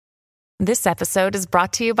This episode is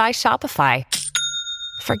brought to you by Shopify.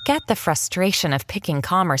 Forget the frustration of picking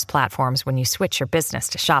commerce platforms when you switch your business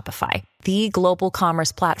to Shopify, the global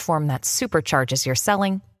commerce platform that supercharges your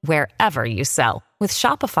selling wherever you sell. With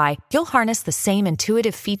Shopify, you'll harness the same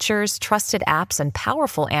intuitive features, trusted apps, and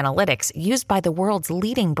powerful analytics used by the world's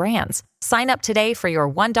leading brands. Sign up today for your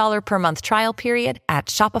 $1 per month trial period at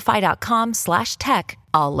shopify.com/tech,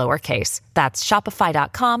 all lowercase. That's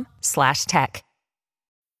shopify.com/tech.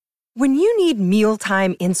 When you need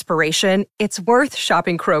mealtime inspiration, it's worth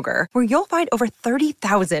shopping Kroger, where you'll find over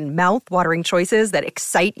 30,000 mouth-watering choices that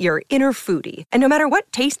excite your inner foodie. And no matter what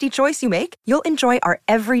tasty choice you make, you'll enjoy our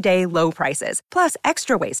everyday low prices, plus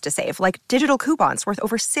extra ways to save, like digital coupons worth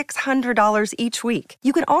over $600 each week.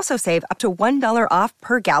 You can also save up to $1 off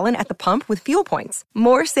per gallon at the pump with fuel points.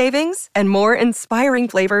 More savings and more inspiring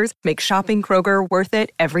flavors make shopping Kroger worth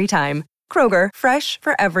it every time. Kroger, fresh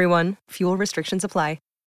for everyone. Fuel restrictions apply.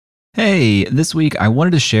 Hey, this week I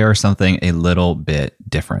wanted to share something a little bit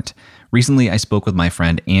different. Recently, I spoke with my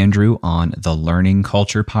friend Andrew on the Learning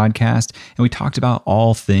Culture podcast, and we talked about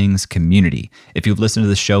all things community. If you've listened to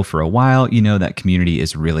the show for a while, you know that community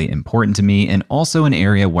is really important to me and also an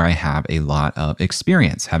area where I have a lot of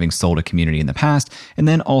experience, having sold a community in the past and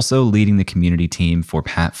then also leading the community team for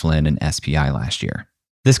Pat Flynn and SPI last year.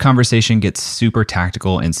 This conversation gets super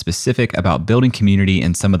tactical and specific about building community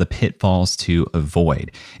and some of the pitfalls to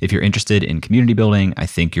avoid. If you're interested in community building, I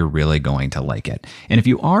think you're really going to like it. And if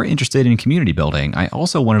you are interested in community building, I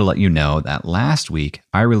also wanted to let you know that last week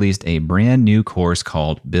I released a brand new course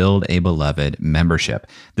called Build a Beloved Membership.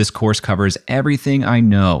 This course covers everything I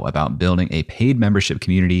know about building a paid membership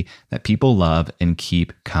community that people love and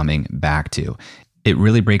keep coming back to. It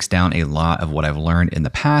really breaks down a lot of what I've learned in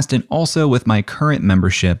the past and also with my current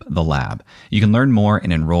membership, The Lab. You can learn more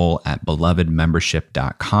and enroll at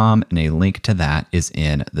belovedmembership.com, and a link to that is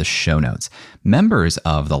in the show notes. Members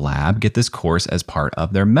of The Lab get this course as part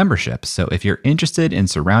of their membership. So if you're interested in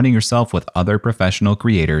surrounding yourself with other professional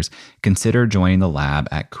creators, consider joining The Lab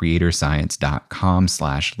at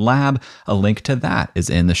creatorscience.com/lab. A link to that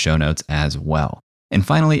is in the show notes as well. And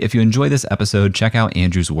finally, if you enjoy this episode, check out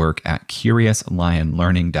Andrew's work at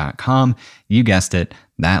CuriousLionLearning.com. You guessed it,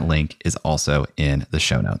 that link is also in the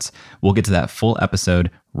show notes. We'll get to that full episode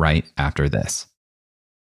right after this.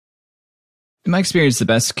 In my experience, the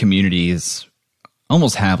best communities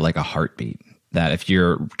almost have like a heartbeat, that if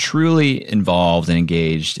you're truly involved and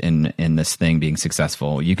engaged in this thing being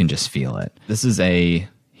successful, you can just feel it. This is a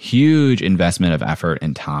huge investment of effort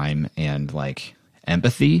and time and like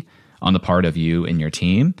empathy on the part of you and your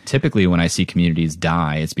team. Typically, when I see communities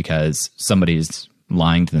die, it's because somebody's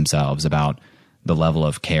lying to themselves about the level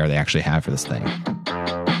of care they actually have for this thing.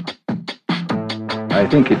 I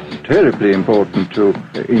think it's terribly important to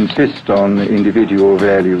insist on individual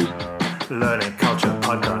values. Learning Culture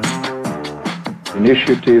Podcast.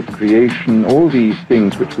 Initiative, creation, all these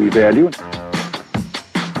things which we value.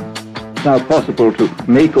 It's now possible to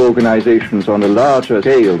make organizations on a larger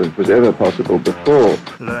scale than was ever possible before.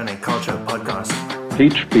 Learning Culture Podcast.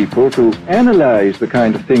 Teach people to analyze the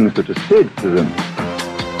kind of things that are said to them.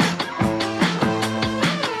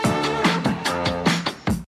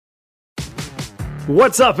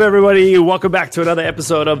 What's up, everybody? Welcome back to another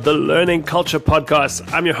episode of the Learning Culture Podcast.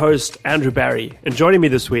 I'm your host, Andrew Barry, and joining me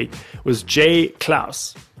this week was Jay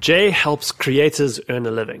Clouse. Jay helps creators earn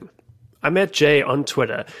a living. I met Jay on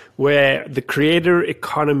Twitter, where the creator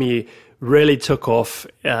economy really took off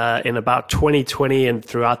in about 2020 and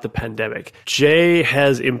throughout the pandemic. Jay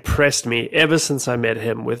has impressed me ever since I met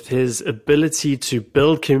him with his ability to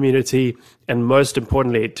build community and, most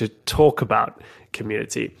importantly, to talk about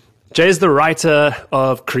community. Jay is the writer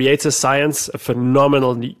of Creator Science, a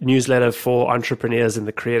phenomenal newsletter for entrepreneurs in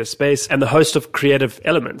the creative space, and the host of Creative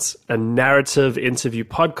Elements, a narrative interview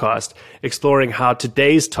podcast exploring how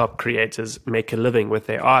today's top creators make a living with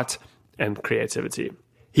their art and creativity.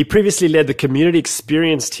 He previously led the community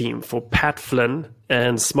experience team for Pat Flynn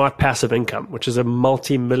and Smart Passive Income, which is a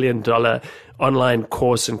multi-million-dollar online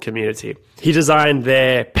course and community. He designed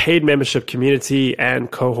their paid membership community and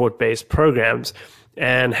cohort-based programs,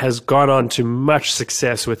 and has gone on to much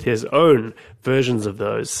success with his own versions of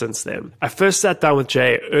those since then. I first sat down with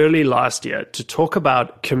Jay early last year to talk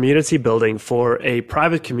about community building for a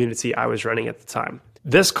private community I was running at the time.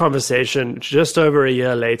 This conversation, just over a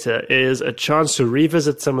year later, is a chance to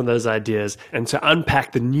revisit some of those ideas and to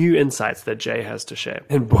unpack the new insights that Jay has to share.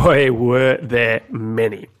 And boy, were there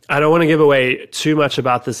many. I don't want to give away too much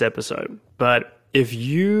about this episode, but if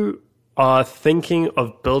you are thinking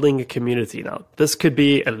of building a community now. This could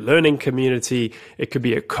be a learning community. It could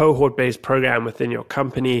be a cohort-based program within your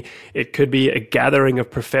company. It could be a gathering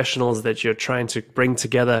of professionals that you're trying to bring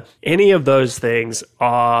together. Any of those things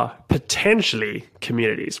are potentially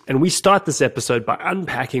communities. And we start this episode by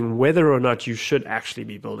unpacking whether or not you should actually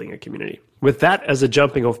be building a community. With that as a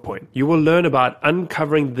jumping off point, you will learn about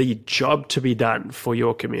uncovering the job to be done for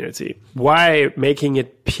your community. Why making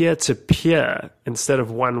it peer-to-peer instead of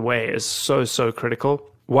one way is so critical.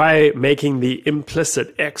 Why making the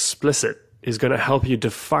implicit explicit is going to help you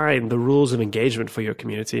define the rules of engagement for your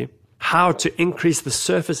community. How to increase the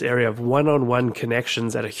surface area of one-on-one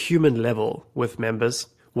connections at a human level with members.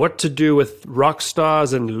 What to do with rock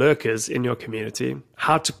stars and lurkers in your community,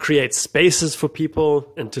 how to create spaces for people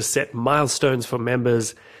and to set milestones for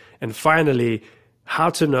members, and finally, how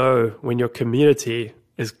to know when your community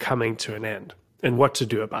is coming to an end and what to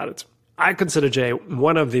do about it. I consider Jay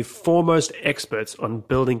one of the foremost experts on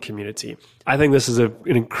building community. I think this is an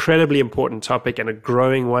incredibly important topic and a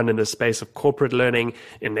growing one in the space of corporate learning,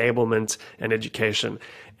 enablement, and education.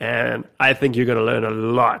 And I think you're going to learn a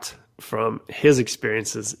lot from his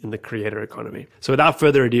experiences in the creator economy. So without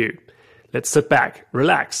further ado, let's sit back,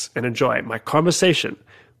 relax, and enjoy my conversation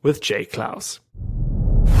with Jay Clouse.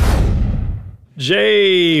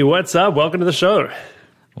 Jay, what's up? Welcome to the show.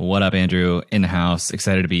 What up, Andrew? In the house.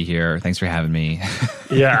 Excited to be here. Thanks for having me.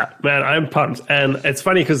 Yeah, man, I'm pumped. And it's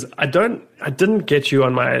funny because I didn't get you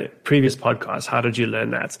on my previous podcast. How did you learn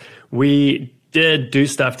that? We did do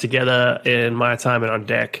stuff together in my time at On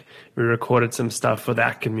Deck. We recorded some stuff for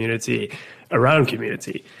that community, around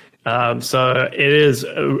community. So it is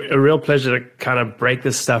a real pleasure to kind of break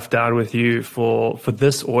this stuff down with you for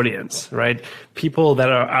this audience, right? People that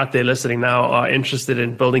are out there listening now are interested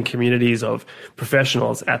in building communities of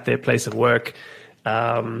professionals at their place of work.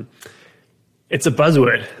 It's a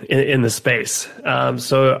buzzword in the space.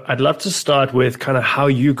 So I'd love to start with kind of how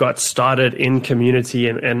you got started in community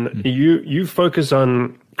and you focus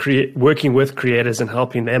on working with creators and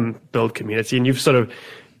helping them build community. And you've sort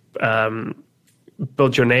of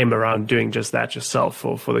built your name around doing just that yourself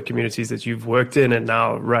for the communities that you've worked in and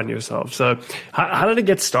now run yourself. So how did it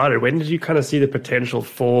get started? When did you kind of see the potential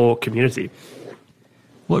for community?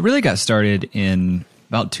 Well, it really got started in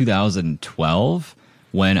about 2012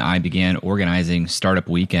 when I began organizing startup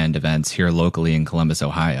weekend events here locally in Columbus,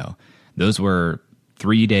 Ohio. Those were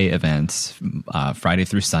 3-day events, Friday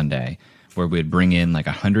through Sunday, where we'd bring in like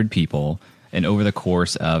 100 people. And over the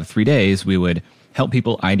course of 3 days, we would help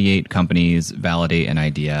people ideate companies, validate an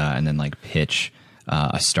idea, and then like pitch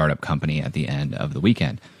a startup company at the end of the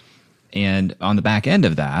weekend. And on the back end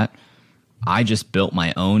of that, I just built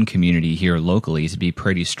my own community here locally to be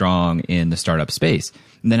pretty strong in the startup space.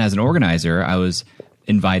 And then as an organizer, I was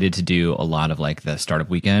invited to do a lot of like the startup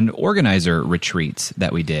weekend organizer retreats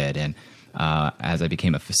that we did. And as I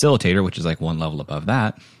became a facilitator, which is like one level above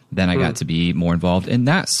that, then I got to be more involved in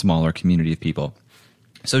that smaller community of people.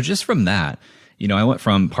 So just from that, you know, I went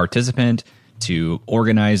from participant to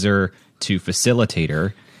organizer to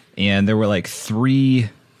facilitator, and there were like 3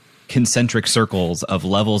 concentric circles of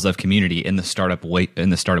levels of community in the startup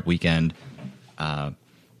weekend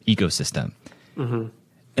ecosystem. Mm-hmm.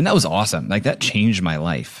 And that was awesome. Like that changed my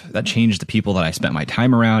life. That changed the people that I spent my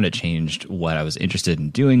time around. It changed what I was interested in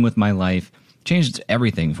doing with my life. It changed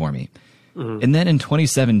everything for me. Mm-hmm. And then in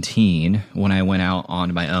 2017, when I went out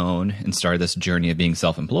on my own and started this journey of being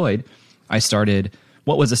self-employed, I started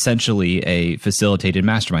what was essentially a facilitated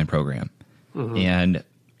mastermind program. Mm-hmm. And,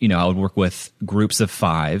 you know, I would work with groups of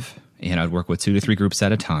 5, and I'd work with 2 to 3 groups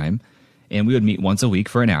at a time. And we would meet once a week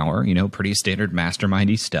for an hour, you know, pretty standard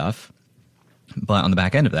mastermindy stuff. But on the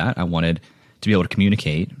back end of that, I wanted to be able to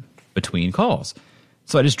communicate between calls.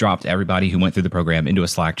 So I just dropped everybody who went through the program into a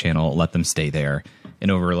Slack channel, let them stay there.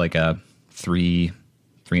 And over like a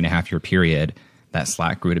 3.5 year period, that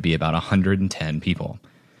Slack grew to be about 110 people.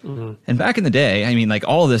 Mm-hmm. And back in the day, I mean, like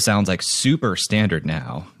all of this sounds like super standard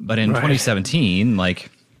now. But in 2017, like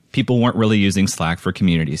people weren't really using Slack for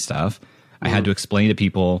community stuff. I had to explain to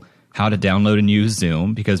people how to download and use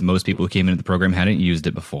Zoom because most people who came into the program hadn't used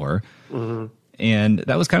it before. Mm-hmm. And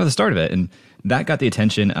that was kind of the start of it. And that got the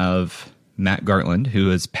attention of Matt Gartland, who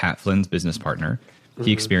is Pat Flynn's business partner. Mm-hmm.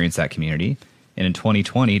 He experienced that community. And in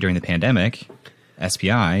 2020, during the pandemic,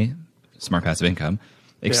 SPI, Smart Passive Income,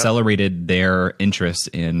 accelerated their interest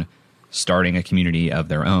in starting a community of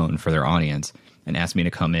their own for their audience and asked me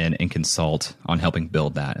to come in and consult on helping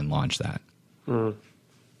build that and launch that. Mm.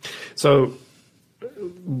 So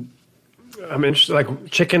I'm interested,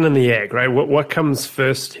 like chicken and the egg, right? What comes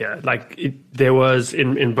first here? Like there was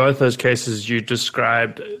in both those cases, you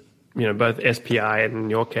described both SPI and in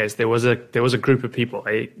your case, there was a group of people,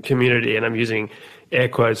 a community, and I'm using air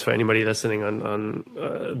quotes for anybody listening on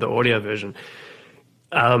the audio version.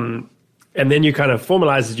 And then you kind of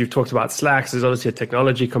formalize it. You've talked about Slacks. There's obviously a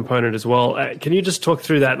technology component as well. Can you just talk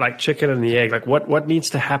through that, like chicken and the egg? Like what needs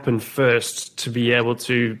to happen first to be able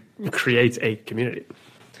to create a community?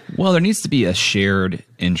 Well, there needs to be a shared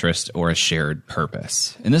interest or a shared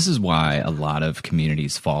purpose. And this is why a lot of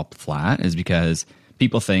communities fall flat, is because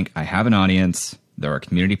people think, I have an audience, there are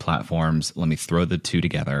community platforms, let me throw the two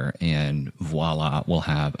together and voila, we'll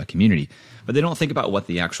have a community. But they don't think about what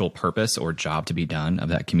the actual purpose or job to be done of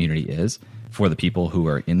that community is for the people who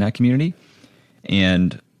are in that community.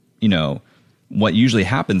 And, what usually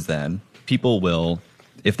happens then, people will,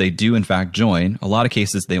 if they do in fact join, a lot of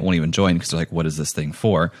cases they won't even join because they're like, what is this thing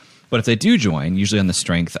for? But if they do join, usually on the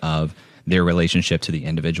strength of their relationship to the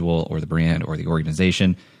individual or the brand or the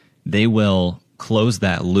organization, they will close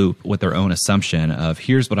that loop with their own assumption of,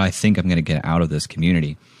 here's what I think I'm going to get out of this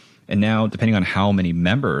community. And now, depending on how many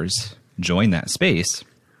members join that space,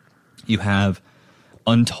 you have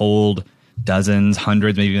untold dozens,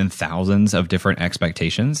 hundreds, maybe even thousands of different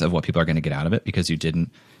expectations of what people are going to get out of it because you didn't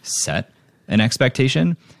set an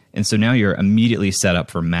expectation. And so now you're immediately set up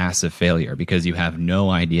for massive failure because you have no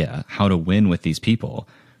idea how to win with these people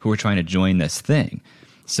who are trying to join this thing.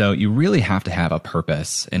 So you really have to have a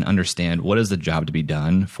purpose and understand what is the job to be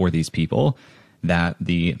done for these people, that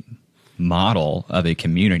the model of a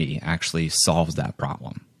community actually solves that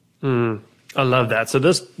problem. I love that. So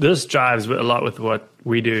this jives a lot with what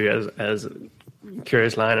we do as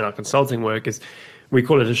Curious Lion in our consulting work. Is we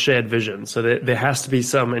call it a shared vision. So there has to be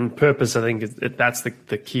some, and purpose, I think that's the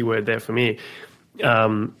key word there for me.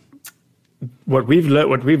 What we've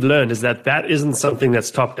learned is that isn't something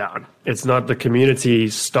that's top down. It's not the community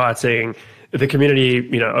starting, the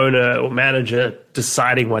community, owner or manager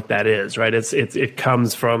deciding what that is, right? It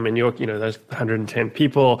comes from, in your, those 110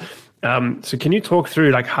 people. So can you talk through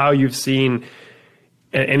like how you've seen,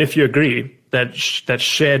 and if you agree that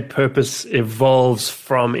shared purpose evolves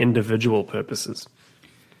from individual purposes?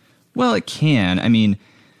 Well, it can. I mean,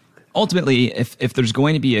 ultimately, if there's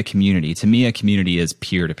going to be a community, to me, a community is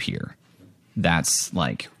peer-to-peer. That's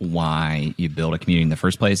like why you build a community in the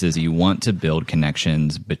first place, is you want to build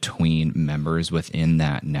connections between members within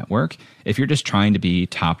that network. If you're just trying to be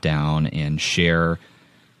top-down and share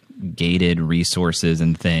gated resources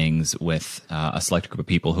and things with a select group of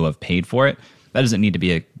people who have paid for it, that doesn't need to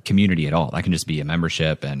be a community at all. That can just be a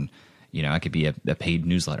membership, and it could be a paid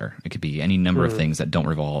newsletter. It could be any number of things that don't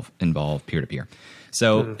involve peer-to-peer.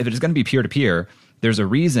 So if it is going to be peer-to-peer, there's a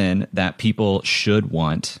reason that people should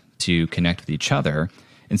want to connect with each other.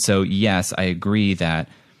 And so, yes, I agree that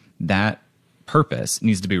purpose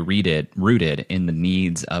needs to be rooted in the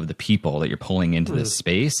needs of the people that you're pulling into this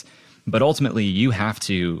space. But ultimately, you have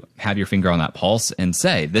to have your finger on that pulse and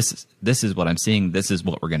say, this is what I'm seeing. This is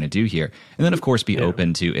what we're going to do here. And then, of course, be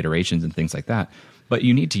open to iterations and things like that. But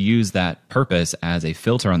you need to use that purpose as a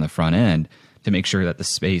filter on the front end to make sure that the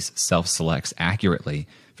space self-selects accurately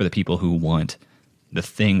for the people who want the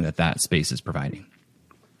thing that space is providing.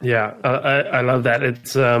 Yeah, I love that.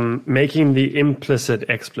 It's making the implicit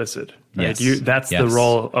explicit. Right? Yes. That's the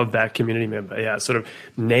role of that community member. Yeah, sort of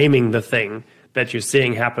naming the thing that you're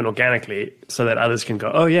seeing happen organically so that others can go,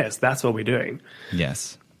 oh, yes, that's what we're doing.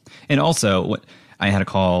 Yes. And also, I had a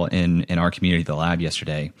call in our community, the lab,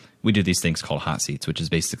 yesterday. We do these things called hot seats, which is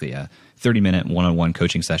basically a 30-minute one-on-one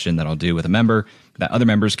coaching session that I'll do with a member that other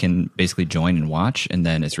members can basically join and watch, and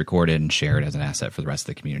then it's recorded and shared as an asset for the rest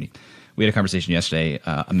of the community. We had a conversation yesterday.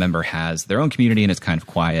 A member has their own community, and it's kind of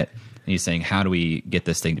quiet. And he's saying, how do we get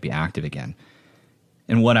this thing to be active again?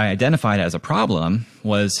 And what I identified as a problem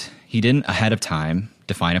was he didn't ahead of time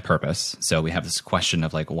define a purpose. So we have this question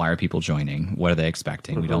of like, why are people joining? What are they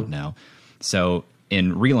expecting? We don't know. So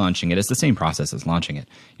in relaunching it, it's the same process as launching it.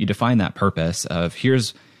 You define that purpose of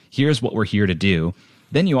here's what we're here to do.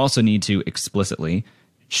 Then you also need to explicitly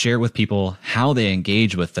share with people how they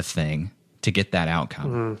engage with the thing to get that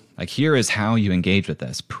outcome. Like, here is how you engage with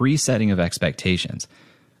this, pre-setting of expectations.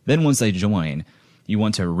 Then once they join, you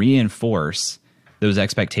want to reinforce those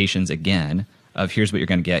expectations again of here's what you're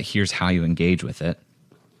going to get, here's how you engage with it.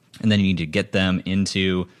 And then you need to get them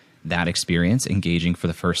into that experience, engaging for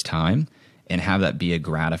the first time, and have that be a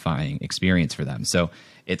gratifying experience for them. So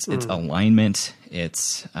it's alignment,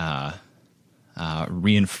 it's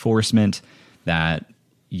reinforcement that,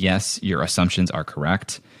 yes, your assumptions are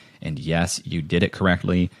correct, and yes, you did it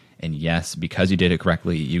correctly, and yes, because you did it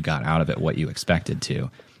correctly, you got out of it what you expected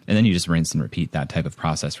to. And then you just rinse and repeat that type of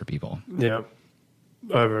process for people. Yeah,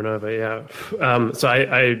 over and over, yeah. So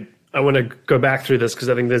want to go back through this because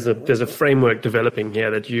I think there's a framework developing here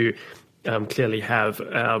that you clearly have,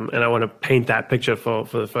 and I want to paint that picture for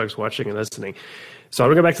the folks watching and listening. So I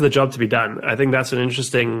want to go back to the job to be done. I think that's an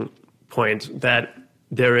interesting point, that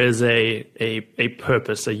there is a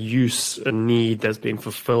purpose, a use, a need that's being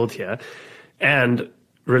fulfilled here. And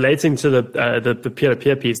relating to the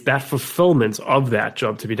peer-to-peer piece, that fulfillment of that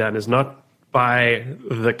job to be done is not by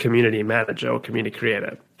the community manager or community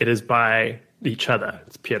creator. It is by each other.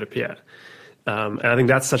 It's peer-to-peer. And I think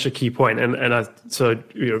that's such a key point. So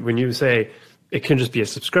when you say it can just be a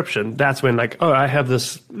subscription, that's when like, oh, I have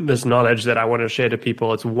this knowledge that I want to share to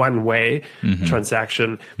people. It's one way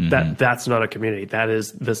transaction. That's not a community. That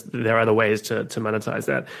is this. There are other ways to monetize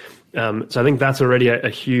that. So I think that's already a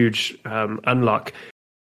huge unlock.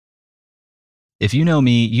 If you know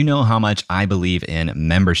me, you know how much I believe in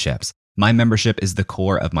memberships. My membership is the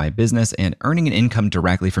core of my business, and earning an income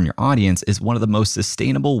directly from your audience is one of the most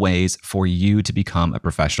sustainable ways for you to become a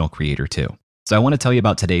professional creator too. So I want to tell you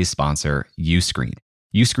about today's sponsor, Uscreen.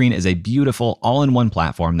 Uscreen is a beautiful all-in-one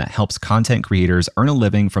platform that helps content creators earn a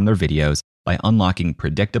living from their videos by unlocking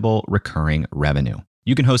predictable, recurring revenue.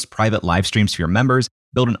 You can host private live streams for your members,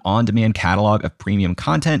 build an on-demand catalog of premium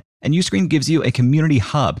content, and Uscreen gives you a community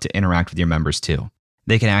hub to interact with your members too.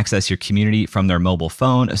 They can access your community from their mobile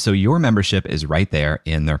phone, so your membership is right there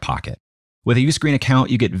in their pocket. With a Uscreen account,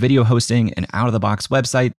 you get video hosting, an out-of-the-box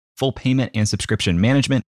website, full payment and subscription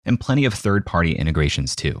management, and plenty of third-party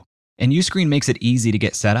integrations too. And Uscreen makes it easy to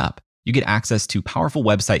get set up. You get access to powerful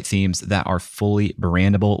website themes that are fully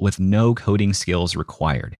brandable with no coding skills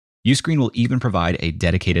required. Uscreen will even provide a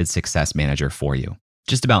dedicated success manager for you.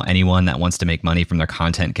 Just about anyone that wants to make money from their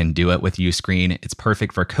content can do it with Uscreen. It's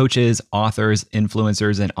perfect for coaches, authors,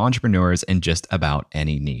 influencers, and entrepreneurs in just about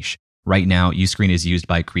any niche. Right now, Uscreen is used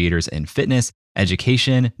by creators in fitness,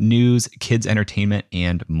 education, news, kids entertainment,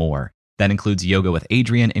 and more. That includes Yoga with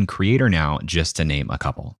Adriene and Creator Now, just to name a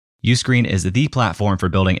couple. Uscreen is the platform for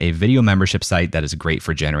building a video membership site that is great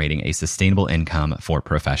for generating a sustainable income for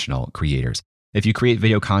professional creators. If you create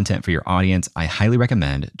video content for your audience, I highly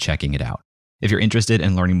recommend checking it out. If you're interested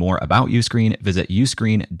in learning more about Uscreen, visit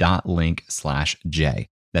uscreen.link/J.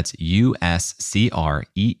 That's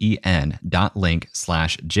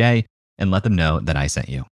uscreen.link/J, and let them know that I sent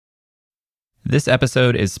you. This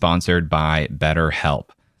episode is sponsored by BetterHelp.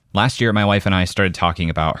 Last year, my wife and I started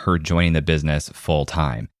talking about her joining the business full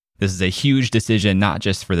time. This is a huge decision, not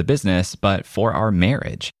just for the business, but for our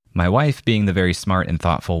marriage. My wife, being the very smart and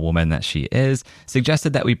thoughtful woman that she is,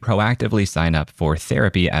 suggested that we proactively sign up for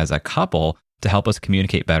therapy as a couple to help us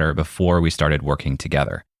communicate better before we started working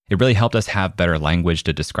together. It really helped us have better language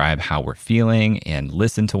to describe how we're feeling and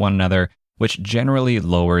listen to one another, which generally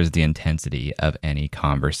lowers the intensity of any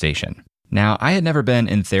conversation. Now, I had never been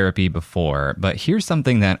in therapy before, but here's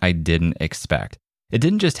something that I didn't expect. It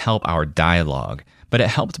didn't just help our dialogue, but it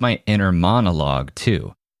helped my inner monologue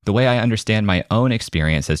too. The way I understand my own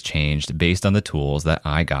experience has changed based on the tools that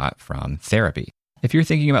I got from therapy. If you're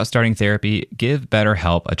thinking about starting therapy, give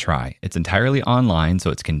BetterHelp a try. It's entirely online,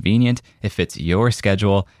 so it's convenient, it fits your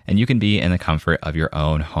schedule, and you can be in the comfort of your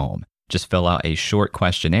own home. Just fill out a short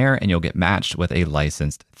questionnaire and you'll get matched with a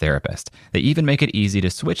licensed therapist. They even make it easy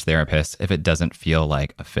to switch therapists if it doesn't feel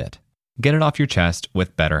like a fit. Get it off your chest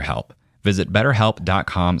with BetterHelp. Visit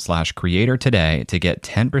betterhelp.com/creator today to get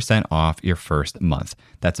 10% off your first month.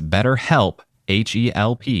 That's BetterHelp,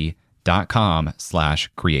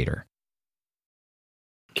 HELP.com/creator.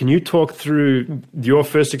 Can you talk through your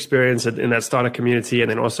first experience in that startup community, and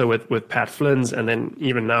then also with Pat Flynn's, and then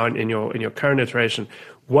even now in your current iteration?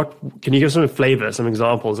 What can you give some flavor, some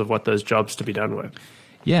examples of what those jobs to be done were?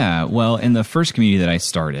 Yeah, well, in the first community that I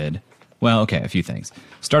started, a few things.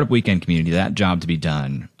 Startup Weekend community, that job to be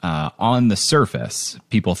done, on the surface,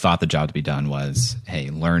 people thought the job to be done was, hey,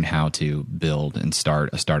 learn how to build and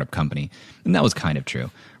start a startup company. And that was kind of true.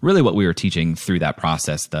 Really what we were teaching through that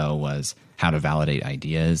process, though, was how to validate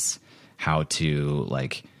ideas, how to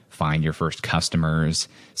find your first customers.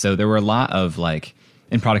 So there were a lot of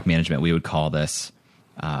in product management, we would call this,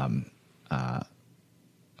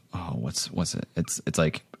 what's it? It's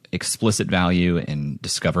like explicit value and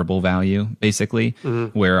discoverable value, basically,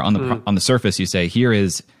 where on the surface you say, here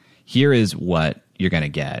is what you're going to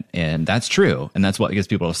get. And that's true. And that's what gets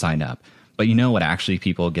people to sign up. But you know what actually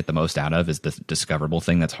people get the most out of is the discoverable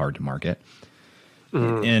thing that's hard to market.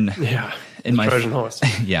 In my Trojan horse.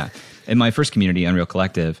 In my first community, Unreal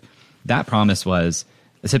Collective, that promise was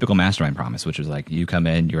a typical mastermind promise, which was you come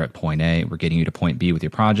in, you're at point A, we're getting you to point B with your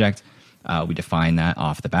project. We define that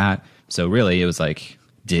off the bat. So really it was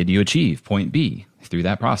did you achieve point B through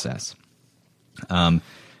that process?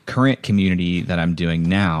 current community that I'm doing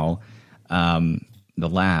now, the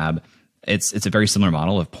lab, it's a very similar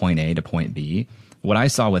model of point A to point B. What I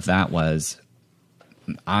saw with that was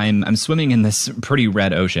I'm swimming in this pretty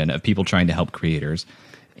red ocean of people trying to help creators.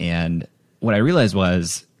 And what I realized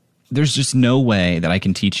was there's just no way that I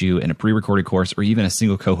can teach you in a pre-recorded course or even a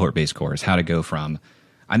single cohort-based course how to go from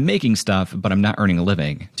I'm making stuff, but I'm not earning a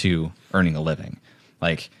living to earning a living.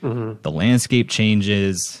 Like the landscape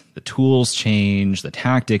changes, the tools change, the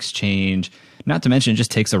tactics change. Not to mention, it just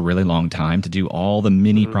takes a really long time to do all the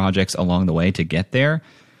mini projects along the way to get there.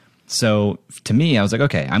 So to me, I was like,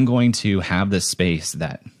 okay, I'm going to have this space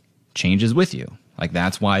that changes with you. Like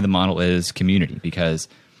that's why the model is community, because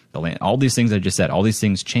all these things I just said, all these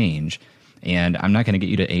things change, and I'm not going to get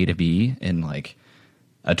you to A to B in like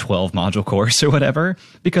a 12 module course or whatever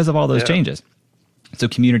because of all those changes. So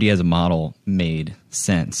community as a model made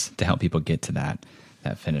sense to help people get to that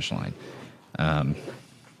finish line.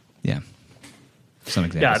 Some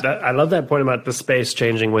examples. Yeah, I love that point about the space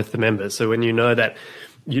changing with the members. So when you know that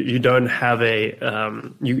you don't have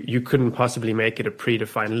you couldn't possibly make it a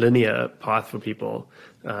predefined linear path for people,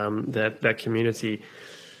 that community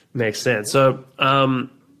makes sense. So I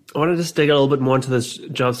want to just dig a little bit more into this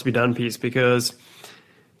jobs to be done piece, because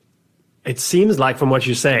it seems like from what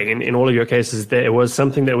you're saying in all of your cases, there was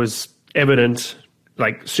something that was evident,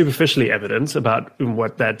 like superficially evident about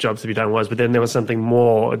what that jobs to be done was, but then there was something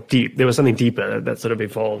more deep. There was something deeper that sort of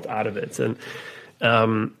evolved out of it. And I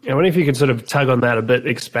wonder if you could sort of tug on that a bit,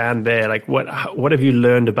 expand there. Like what have you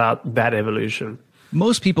learned about that evolution?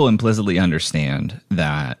 Most people implicitly understand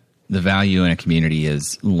that the value in a community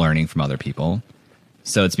is learning from other people.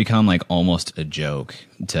 So it's become like almost a joke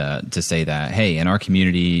to say that, hey, in our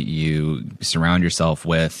community, you surround yourself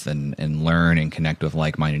with and learn and connect with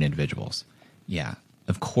like-minded individuals. Yeah,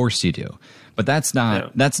 of course you do. But that's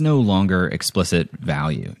no longer explicit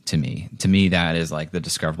value to me. To me, that is like the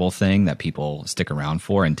discoverable thing that people stick around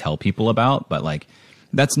for and tell people about. But like,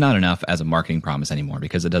 that's not enough as a marketing promise anymore,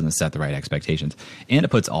 because it doesn't set the right expectations. And it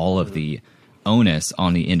puts all of the onus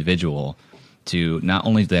on the individual to not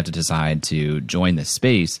only do they have to decide to join this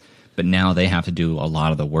space, but now they have to do a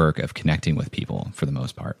lot of the work of connecting with people for the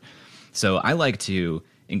most part. So I like to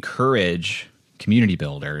encourage community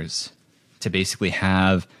builders to basically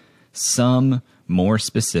have some more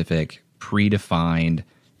specific, predefined,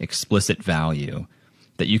 explicit value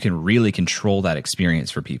that you can really control that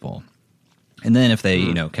experience for people. And then if they,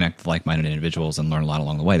 connect with like-minded individuals and learn a lot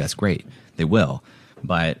along the way, that's great. They will.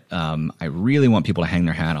 But I really want people to hang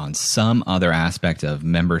their hat on some other aspect of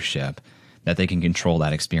membership that they can control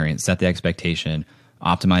that experience, set the expectation,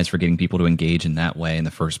 optimize for getting people to engage in that way in the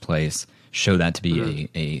first place, show that to be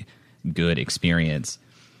a good experience.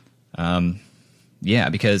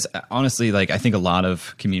 Because honestly, like I think a lot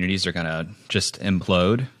of communities are going to just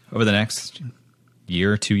implode over the next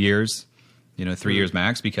year, 2 years, 3 years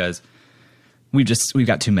max, because we've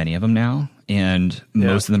got too many of them now. And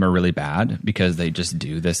most of them are really bad because they just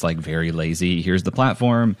do this like very lazy, here's the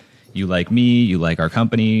platform, you like me, you like our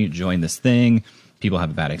company, join this thing. People have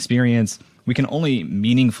a bad experience. We can only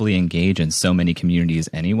meaningfully engage in so many communities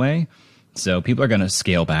anyway. So people are going to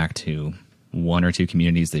scale back to one or two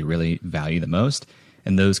communities they really value the most.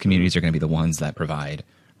 And those communities are going to be the ones that provide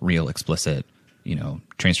real explicit,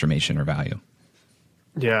 transformation or value.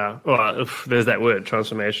 Yeah. Well, there's that word,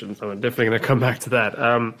 transformation. So I'm definitely going to come back to that.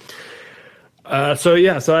 So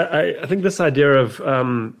I think this idea of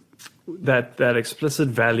that explicit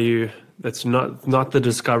value, that's not the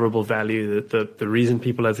discoverable value, the reason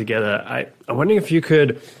people are together. I'm wondering if you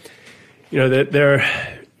could,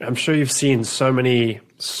 I'm sure you've seen so many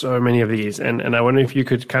of these, and I wonder if you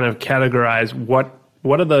could kind of categorize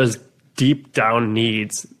what are those deep down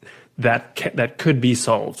needs that could be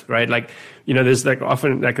solved, right? Like, there's like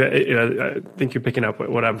often like, I think you're picking up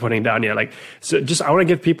what I'm putting down here. Like, so just, I want to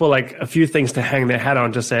give people like a few things to hang their hat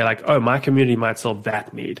on to say like, oh, my community might solve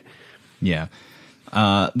that need. Yeah.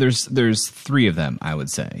 There's three of them, I would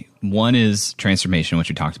say. One is transformation, which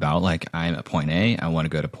we talked about. Like I'm at point A, I want to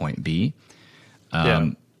go to point B.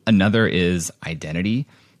 Another is identity.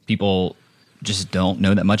 People just don't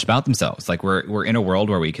know that much about themselves. Like we're in a world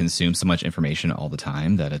where we consume so much information all the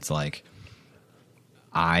time that it's like,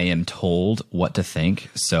 I am told what to think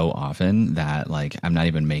so often that like I'm not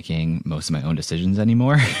even making most of my own decisions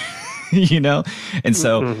anymore. And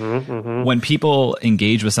so when people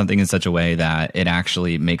engage with something in such a way that it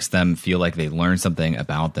actually makes them feel like they learn something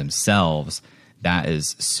about themselves, that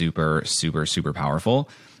is super, super, super powerful.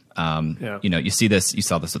 You saw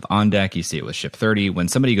this with OnDeck, you see it with Ship 30. When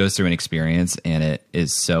somebody goes through an experience and it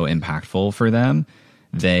is so impactful for them,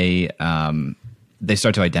 they they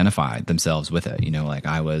start to identify themselves with it. Like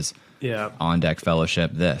I was on deck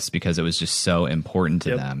fellowship this, because it was just so important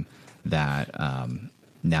to them that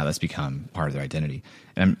now that's become part of their identity.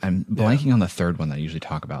 And I'm blanking on the third one that I usually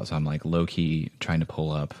talk about, so I'm like low key trying to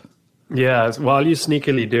pull up. Yeah, while you're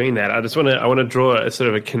sneakily doing that, I want to draw a sort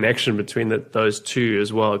of a connection between those two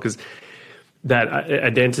as well, because that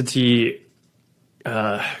identity,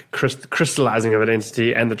 crystallizing of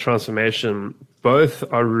identity and the transformation, both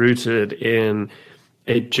are rooted in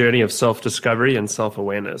a journey of self-discovery and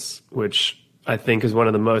self-awareness, which I think is one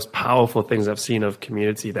of the most powerful things I've seen of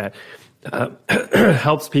community, that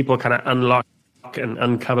helps people kind of unlock and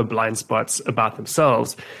uncover blind spots about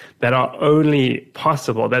themselves that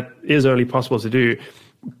is only possible to do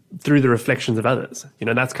through the reflections of others.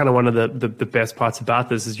 That's kind of one of the best parts about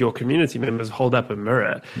this, is your community members hold up a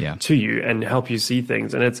mirror to you and help you see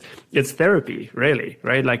things. And it's therapy, really,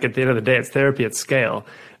 right? Like at the end of the day, it's therapy at scale.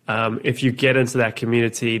 If you get into that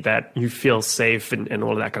community that you feel safe and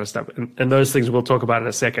all of that kind of stuff. And those things we'll talk about in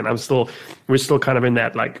a second. We're still kind of in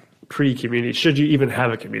that like pre-community, should you even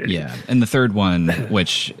have a community. Yeah. And the third one,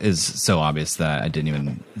 which is so obvious that I didn't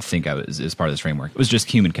even think I was part of this framework, was just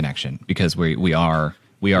human connection, because we are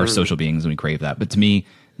social beings and we crave that. But to me,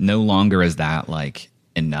 no longer is that like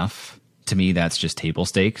enough. To me, that's just table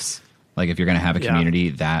stakes. Like if you're going to have a community,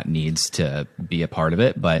 that needs to be a part of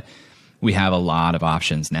it. But we have a lot of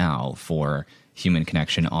options now for human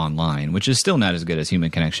connection online, which is still not as good as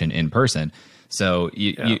human connection in person. So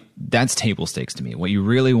that's table stakes to me. What you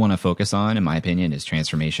really want to focus on, in my opinion, is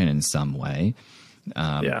transformation in some way.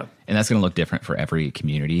 And that's going to look different for every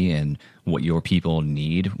community, and what your people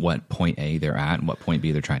need, what point A they're at, and what point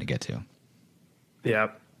B they're trying to get to. Yeah,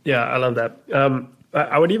 I love that.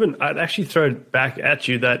 I'd actually throw it back at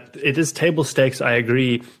you that it is table stakes, I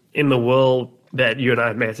agree, in the world that you and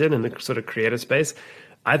I met in the sort of creator space.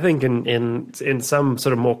 I think in some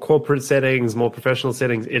sort of more corporate settings, more professional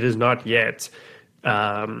settings, it is not yet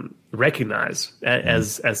recognized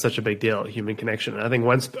as such a big deal, human connection. And I think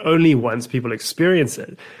only once people experience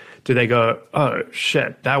it do they go, oh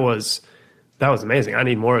shit, that was amazing. I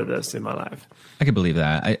need more of this in my life. I could believe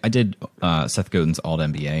that. I did Seth Godin's Alt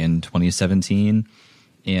MBA in 2017,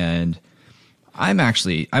 and I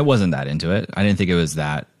wasn't that into it. I didn't think it was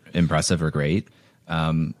that impressive or great.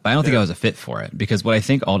 But I don't think I was a fit for it, because what I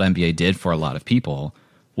think Alt MBA did for a lot of people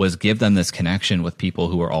was give them this connection with people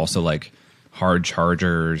who are also like hard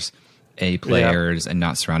chargers, A players, and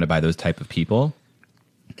not surrounded by those type of people.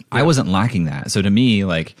 I wasn't lacking that. So to me,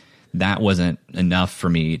 like, that wasn't enough for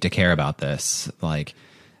me to care about this. Like,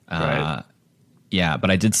 but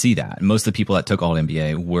I did see that. Most of the people that took Alt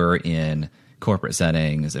MBA were in corporate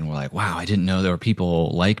settings and were like, wow, I didn't know there were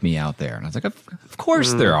people like me out there. And I was like, of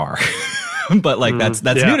course there are. But like that's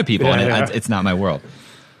new to people, and it's not my world.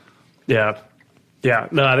 Yeah.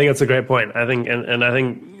 No, I think that's a great point. I think, and I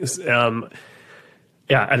think,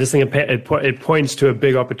 I just think it points to a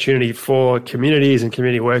big opportunity for communities and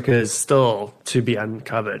community workers still to be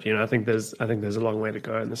uncovered. I think there's a long way to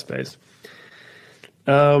go in this space.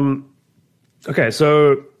 Okay,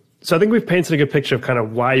 so I think we've painted a good picture of kind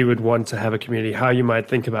of why you would want to have a community, how you might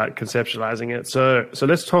think about conceptualizing it. So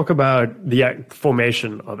let's talk about the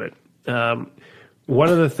formation of it. One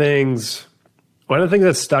of the things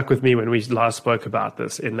that stuck with me when we last spoke about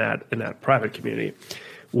this in that private community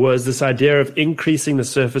was this idea of increasing the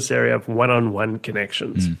surface area of one-on-one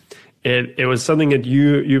connections. It was something that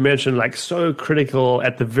you mentioned, like, so critical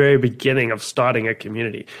at the very beginning of starting a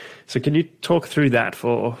community. So can you talk through that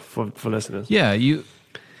for listeners? Yeah,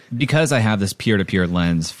 because I have this peer-to-peer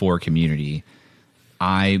lens for community,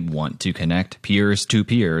 I want to connect peers to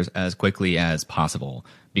peers as quickly as possible.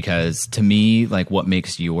 Because to me, like, what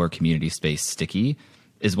makes your community space sticky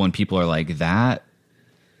is when people are like, that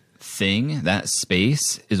thing, that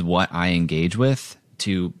space is what I engage with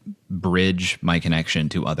to bridge my connection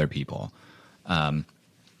to other people.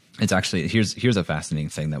 It's actually, here's a fascinating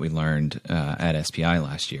thing that we learned at SPI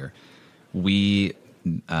last year. We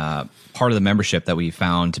part of the membership that we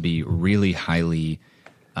found to be really highly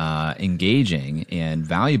engaging and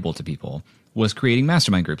valuable to people was creating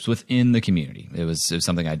mastermind groups within the community. It was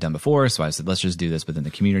something I'd done before, so I said, let's just do this within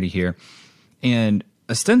the community here. And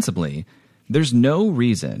ostensibly, there's no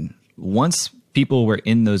reason, once people were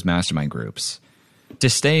in those mastermind groups, to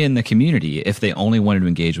stay in the community if they only wanted to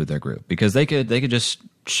engage with their group, because they could just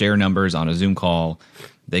share numbers on a Zoom call.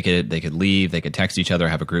 They could leave, they could text each other,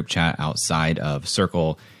 have a group chat outside of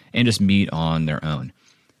Circle, and just meet on their own.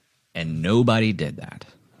 And nobody did that.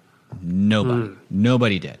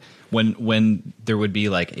 Nobody did. When there would be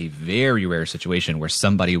like a very rare situation where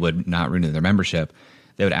somebody would not renew their membership,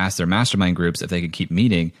 they would ask their mastermind groups if they could keep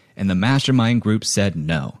meeting, and the mastermind group said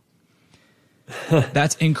no.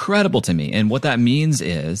 That's incredible to me. And what that means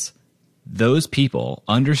is those people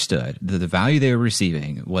understood that the value they were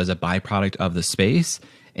receiving was a byproduct of the space,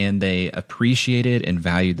 and they appreciated and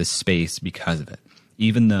valued the space because of it,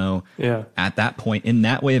 even though at that point, in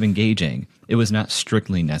that way of engaging, it was not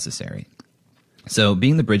strictly necessary. So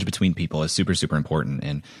being the bridge between people is super, super important.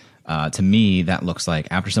 And to me, that looks like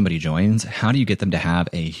after somebody joins, how do you get them to have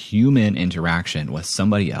a human interaction with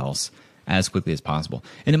somebody else as quickly as possible?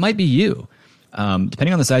 And it might be you.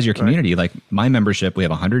 Depending on the size of your community, like my membership, we have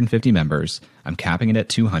 150 members. I'm capping it at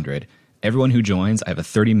 200. Everyone who joins, I have a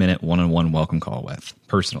 30-minute one-on-one welcome call with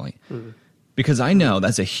personally. Because I know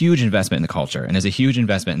that's a huge investment in the culture and is a huge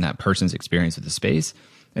investment in that person's experience with the space.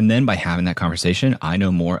 And then by having that conversation, I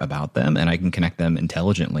know more about them and I can connect them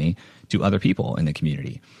intelligently to other people in the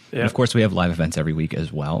community. And of course, we have live events every week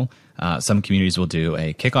as well. Some communities will do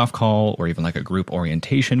a kickoff call or even like a group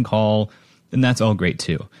orientation call, and that's all great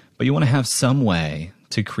too. But you want to have some way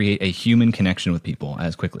to create a human connection with people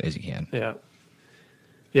as quickly as you can.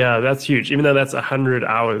 Yeah, that's huge. Even though that's 100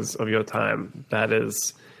 hours of your time, that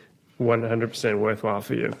is 100% worthwhile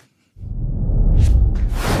for you.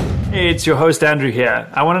 Hey, it's your host, Andrew here.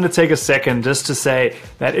 I wanted to take a second just to say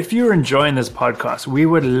that if you're enjoying this podcast, we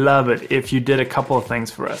would love it if you did a couple of things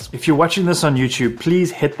for us. If you're watching this on YouTube,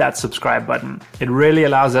 please hit that subscribe button. It really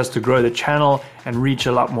allows us to grow the channel and reach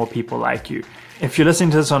a lot more people like you. If you're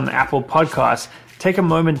listening to this on Apple Podcasts, take a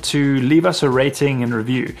moment to leave us a rating and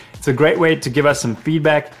review. It's a great way to give us some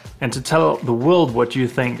feedback and to tell the world what you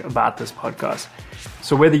think about this podcast.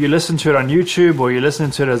 So whether you listen to it on YouTube or you listen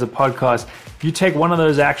to it as a podcast, if you take one of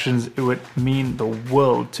those actions, it would mean the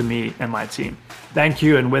world to me and my team. Thank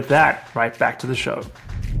you. And with that, right back to the show.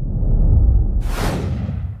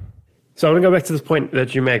 So I want to go back to this point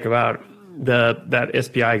that you make about that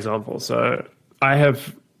SPI example. So I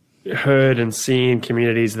have heard and seen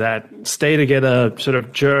communities that stay together sort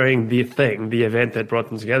of during the event that brought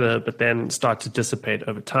them together, but then start to dissipate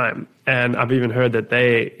over time. And I've even heard that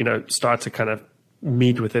they, start to kind of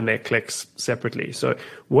meet within their cliques separately. So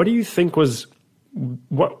what do you think was I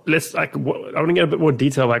want to get a bit more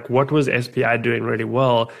detail, like what was SPI doing really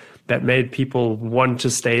well that made people want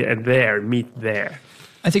to stay there, meet there?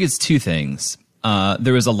 I think it's two things.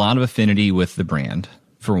 There was a lot of affinity with the brand,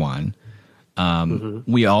 for one.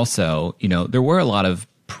 We also, there were a lot of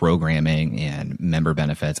programming and member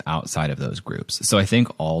benefits outside of those groups. So I think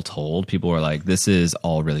all told, people were like, this is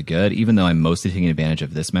all really good. Even though I'm mostly taking advantage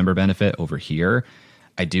of this member benefit over here,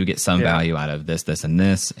 I do get some value out of this, this, and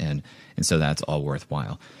this. And so that's all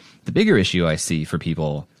worthwhile. The bigger issue I see for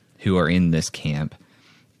people who are in this camp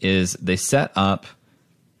is they set up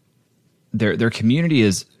their community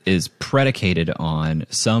is predicated on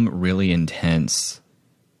some really intense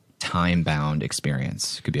time-bound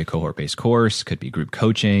experience. Could be a cohort-based course, could be group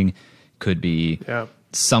coaching, could be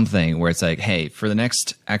something where it's like, hey, for the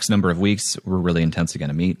next X number of weeks, we're really intensely going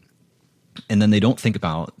to meet. And then they don't think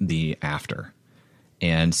about the after.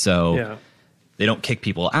 And so they don't kick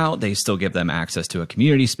people out. They still give them access to a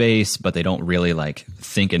community space, but they don't really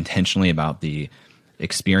think intentionally about the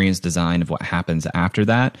experience design of what happens after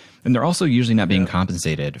that. And they're also usually not being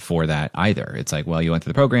compensated for that either. It's like, well, you went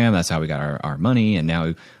through the program, that's how we got our money, and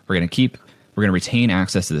now we're going to retain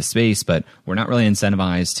access to the space, but we're not really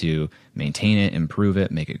incentivized to maintain it, improve it,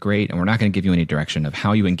 make it great, and we're not going to give you any direction of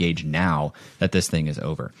how you engage now that this thing is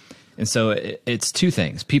over. And so it's two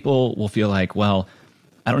things. People will feel like, well,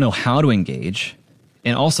 I don't know how to engage,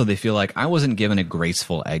 and also they feel like I wasn't given a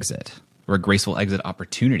graceful exit or a graceful exit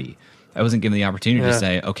opportunity. I wasn't given the opportunity to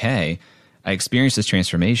say, okay, I experienced this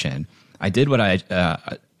transformation. I did what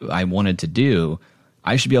I wanted to do.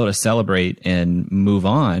 I should be able to celebrate and move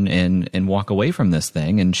on and walk away from this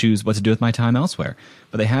thing and choose what to do with my time elsewhere.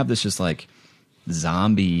 But they have this just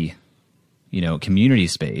zombie, community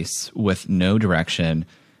space with no direction,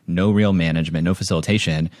 no real management, no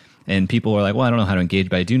facilitation. And people are like, well, I don't know how to engage,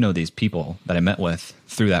 but I do know these people that I met with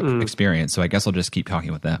through that experience. So I guess I'll just keep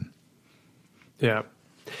talking with them. Yeah.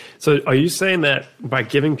 So are you saying that by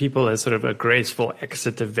giving people a sort of a graceful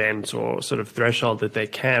exit event or sort of threshold that they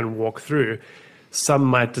can walk through, some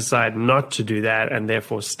might decide not to do that and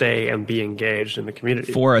therefore stay and be engaged in the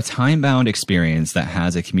community? For a time-bound experience that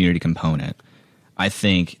has a community component, I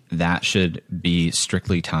think that should be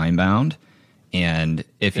strictly time-bound. And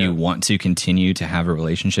if you want to continue to have a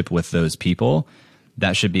relationship with those people,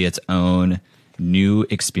 that should be its own new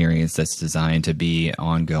experience that's designed to be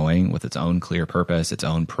ongoing with its own clear purpose, its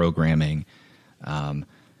own programming,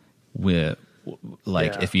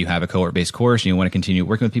 If you have a cohort-based course and you want to continue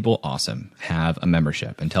working with people, awesome. Have a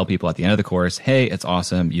membership and tell people at the end of the course, hey, it's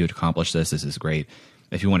awesome. You accomplished this. This is great.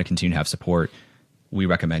 If you want to continue to have support, we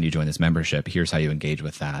recommend you join this membership. Here's how you engage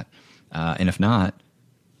with that. And if not,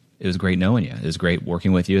 it was great knowing you. It was great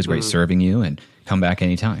working with you. It was great serving you, and come back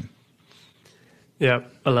anytime. Yeah,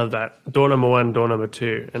 I love that. Door number 1, door number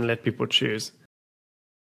 2, and let people choose.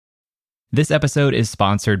 This episode is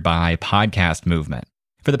sponsored by Podcast Movement.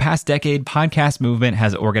 For the past decade, Podcast Movement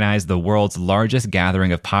has organized the world's largest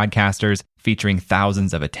gathering of podcasters, featuring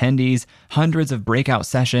thousands of attendees, hundreds of breakout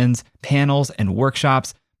sessions, panels, and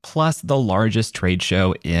workshops, plus the largest trade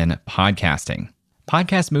show in podcasting.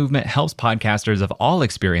 Podcast Movement helps podcasters of all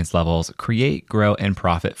experience levels create, grow, and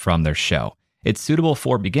profit from their show. It's suitable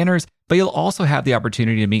for beginners, but you'll also have the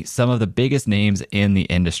opportunity to meet some of the biggest names in the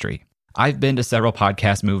industry. I've been to several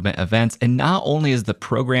Podcast Movement events, and not only is the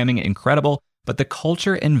programming incredible, but the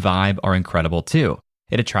culture and vibe are incredible too.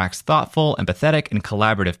 It attracts thoughtful, empathetic, and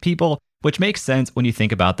collaborative people, which makes sense when you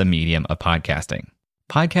think about the medium of podcasting.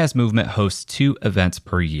 Podcast Movement hosts 2 events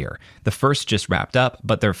per year. The first just wrapped up,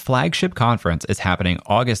 but their flagship conference is happening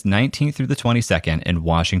August 19th through the 22nd in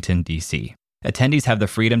Washington, D.C. Attendees have the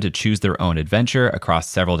freedom to choose their own adventure across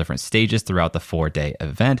several different stages throughout the 4-day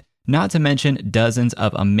event, not to mention dozens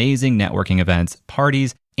of amazing networking events,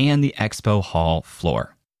 parties, and the expo hall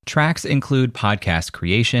floor. Tracks include podcast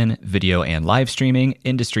creation, video and live streaming,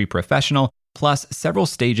 industry professional, plus several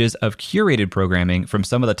stages of curated programming from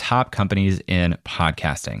some of the top companies in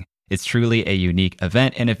podcasting. It's truly a unique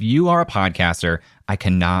event, and if you are a podcaster, I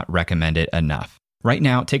cannot recommend it enough. Right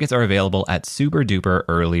now, tickets are available at super duper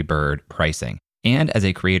early bird pricing. And as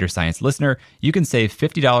a Creator Science listener, you can save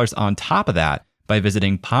 $50 on top of that by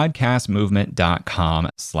visiting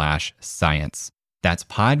podcastmovement.com/science. That's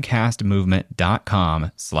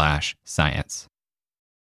podcastmovement.com/science.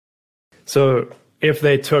 So if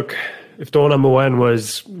door number 1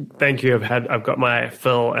 was, thank you, I've got my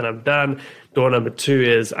fill and I'm done. Door number 2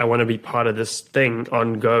 is, I want to be part of this thing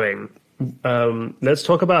ongoing. Let's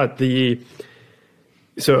talk about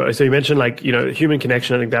so you mentioned human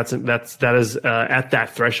connection. I think that is at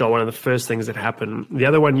that threshold, one of the first things that happen. The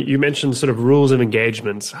other one, you mentioned sort of rules of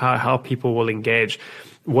engagements, how people will engage.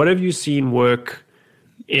 What have you seen work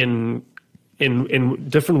in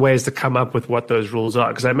different ways to come up with what those rules are?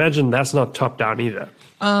 Because I imagine that's not top down either.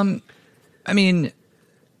 I mean,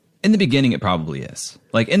 in the beginning, it probably is.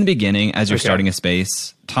 Like in the beginning, as you're starting a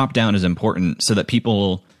space, top down is important so that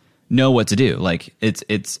people know what to do. Like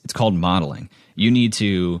it's called modeling. You need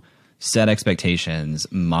to set expectations,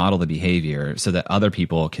 model the behavior so that other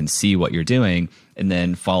people can see what you're doing and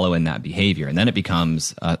then follow in that behavior. And then it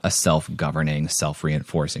becomes a self-governing,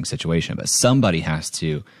 self-reinforcing situation. But somebody has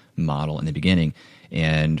to model in the beginning.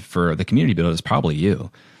 And for the community builder, it's probably you.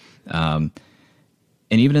 And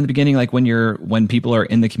even in the beginning, like when people are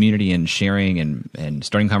in the community and sharing and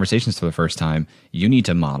starting conversations for the first time, you need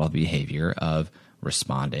to model the behavior of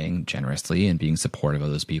responding generously and being supportive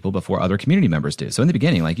of those people before other community members do. So in the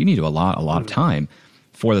beginning, like you need to allot a lot of time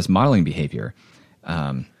for this modeling behavior.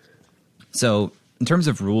 So in terms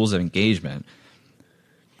of rules of engagement,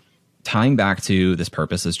 tying back to this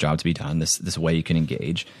purpose, this job to be done, this way you can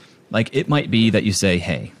engage, like it might be that you say,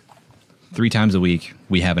 hey, 3 times a week,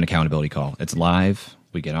 we have an accountability call. It's live.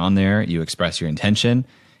 We get on there, you express your intention,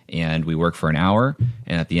 and we work for an hour.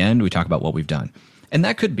 And at the end, we talk about what we've done. And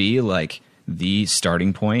that could be like the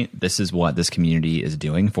starting point. This is what this community is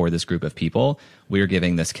doing for this group of people. We are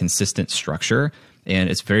giving this consistent structure, and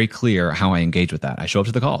it's very clear how I engage with that. I show up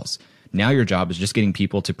to the calls. Now your job is just getting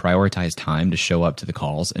people to prioritize time to show up to the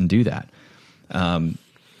calls and do that.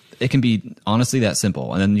 It can be honestly that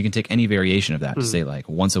simple. And then you can take any variation of that to say like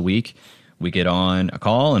once a week, we get on a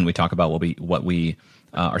call and we talk about what we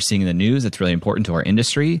are seeing in the news that's really important to our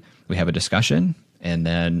industry. We have a discussion, and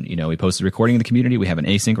then we post a recording in the community. We have an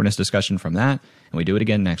asynchronous discussion from that, and we do it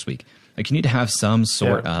again next week. Like you need to have some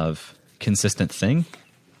sort of consistent thing.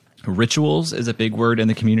 Rituals is a big word in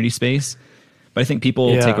the community space, but I think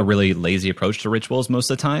people take a really lazy approach to rituals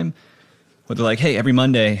most of the time. Where they're like, hey, every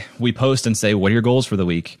Monday we post and say, what are your goals for the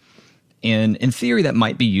week? And in theory, that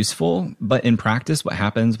might be useful, but in practice, what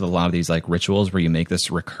happens with a lot of these like rituals where you make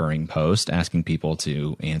this recurring post asking people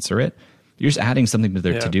to answer it, you're just adding something to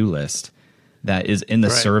their to-do list that is in the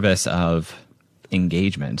service of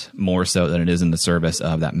engagement more so than it is in the service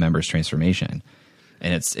of that member's transformation.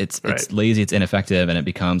 And it's lazy, it's ineffective, and it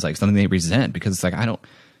becomes like something they resent because it's like, I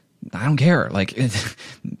don't care. Like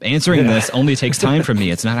answering this only takes time from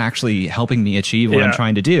me. It's not actually helping me achieve what I'm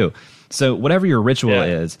trying to do. So whatever your ritual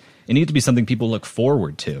is, it needs to be something people look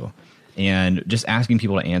forward to. And just asking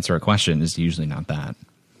people to answer a question is usually not that.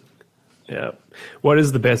 Yeah. What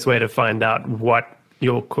is the best way to find out what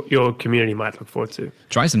your community might look forward to?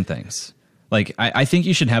 Try some things. Like, I think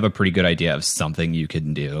you should have a pretty good idea of something you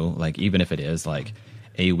can do. Like, even if it is like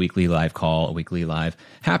a weekly live call, a weekly live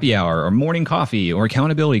happy hour, or morning coffee, or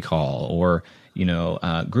accountability call, or,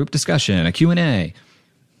 group discussion, a Q&A.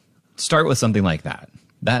 Start with something like that.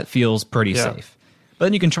 That feels pretty safe. But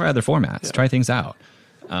then you can try other formats, try things out.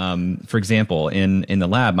 For example, in the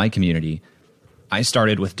lab, my community, I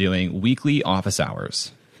started with doing weekly office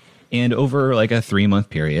hours. And over like a 3-month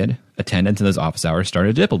period, attendance in those office hours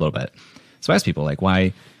started to dip a little bit. So I asked people, like,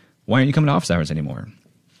 why aren't you coming to office hours anymore?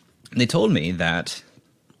 And they told me that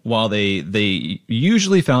while they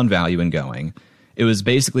usually found value in going, it was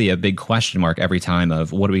basically a big question mark every time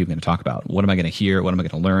of, what are we even going to talk about? What am I going to hear? What am I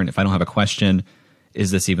going to learn? If I don't have a question, is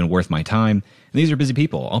this even worth my time? And these are busy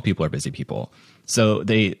people. All people are busy people. So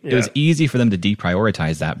it was easy for them to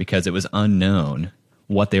deprioritize that because it was unknown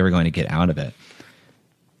what they were going to get out of it.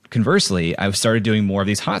 Conversely, I started doing more of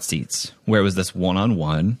these hot seats where it was this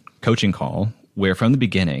one-on-one coaching call where from the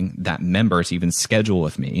beginning that member to even schedule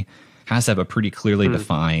with me has to have a pretty clearly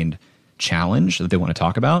defined challenge that they want to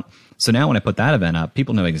talk about. So now when I put that event up,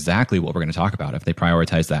 people know exactly what we're going to talk about if they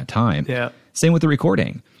prioritize that time. Yeah. Same with the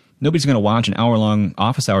recording. Nobody's going to watch an hour-long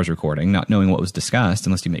office hours recording not knowing what was discussed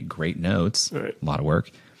unless you make great notes. Right. A lot of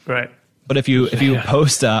work. Right. But if you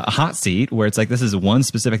post a hot seat where it's like, this is one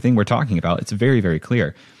specific thing we're talking about, it's very, very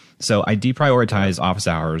clear. So I deprioritized office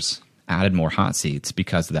hours, added more hot seats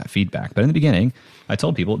because of that feedback. But in the beginning, I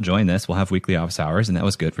told people, join this, we'll have weekly office hours, and that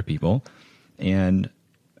was good for people. And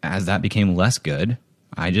as that became less good,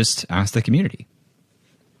 I just asked the community.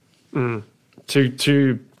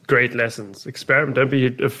 Two great lessons. Experiment. Don't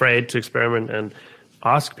be afraid to experiment and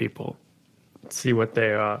ask people, see what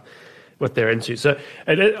they're into. So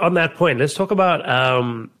on that point, let's talk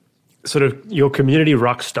about sort of your community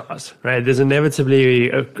rock stars, right? There's inevitably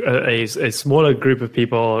a smaller group of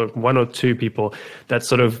people, 1 or 2 people that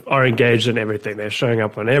sort of are engaged in everything. They're showing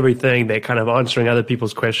up on everything. They're kind of answering other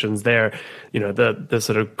people's questions. They're, the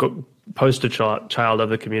sort of poster child of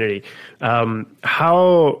the community.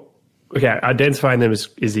 Identifying them is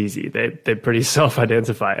easy. They're pretty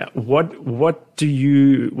self-identify. What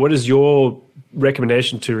is your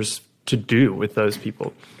recommendation to do with those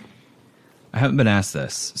people? I haven't been asked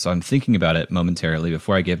this, so I'm thinking about it momentarily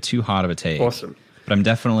before I give too hot of a take. Awesome. But I'm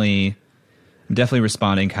definitely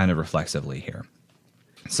responding kind of reflexively here.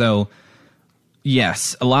 So,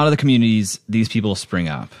 yes, a lot of the communities, these people spring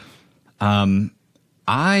up.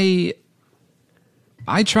 I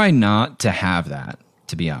try not to have that,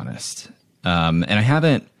 to be honest. And I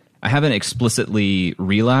haven't explicitly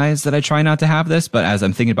realized that I try not to have this, but as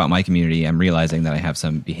I'm thinking about my community, I'm realizing that I have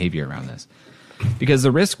some behavior around this. Because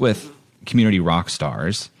the risk with community rock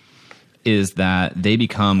stars is that they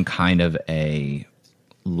become kind of a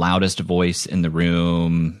loudest voice in the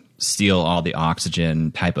room, steal all the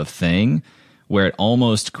oxygen type of thing, where it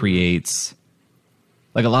almost creates,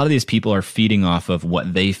 like, a lot of these people are feeding off of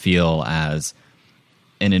what they feel as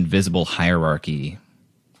an invisible hierarchy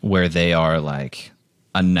where they are like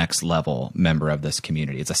a next level member of this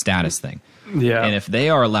community. It's a status thing. Yeah. And if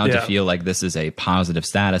they are allowed to feel like this is a positive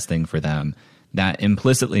status thing for them, that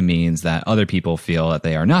implicitly means that other people feel that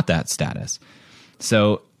they are not that status.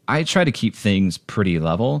 So I try to keep things pretty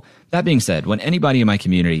level. That being said, when anybody in my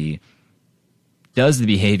community does the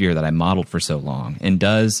behavior that I modeled for so long and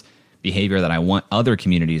does behavior that I want other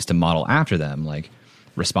communities to model after them, like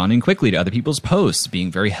responding quickly to other people's posts, being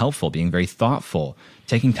very helpful, being very thoughtful,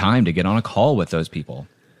 taking time to get on a call with those people,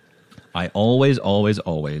 I always, always,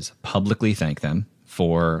 always publicly thank them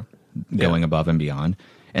for going above and beyond.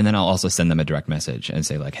 And then I'll also send them a direct message and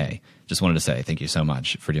say, like, hey, just wanted to say thank you so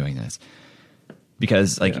much for doing this.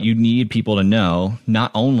 Because, like, you need people to know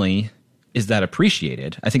not only is that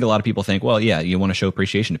appreciated. I think a lot of people think, well, yeah, you want to show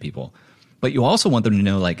appreciation to people. But you also want them to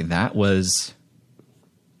know, like, that was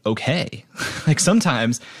okay. Like,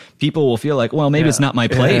 sometimes people will feel like, well, maybe it's not my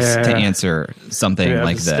place to answer something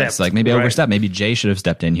like this. Like, maybe I overstepped. Maybe Jay should have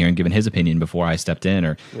stepped in here and given his opinion before I stepped in.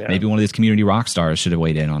 Or maybe one of these community rock stars should have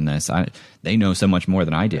weighed in on this. They know so much more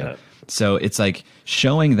than I do. Yeah. So it's like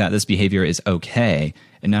showing that this behavior is okay,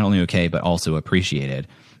 and not only okay, but also appreciated.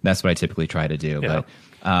 That's what I typically try to do. Yeah.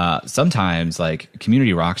 But sometimes, like,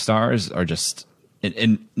 community rock stars are just,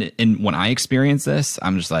 and when I experience this,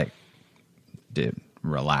 I'm just like, dude,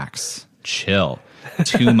 relax, chill.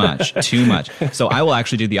 Too much. So I will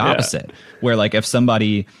actually do the opposite, where, like, if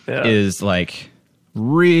somebody is like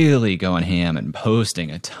really going ham and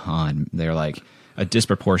posting a ton, they're like a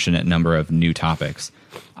disproportionate number of new topics,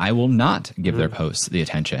 I will not give their posts the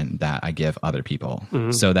attention that I give other people,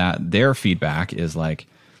 so that their feedback is like,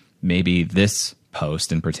 maybe this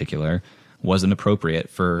post in particular wasn't appropriate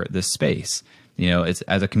for this space. It's,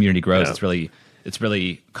 as a community grows, it's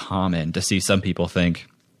really common to see some people think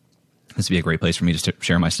this would be a great place for me to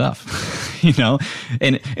share my stuff,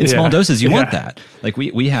 and in small doses, you want that. Like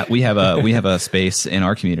we have a space in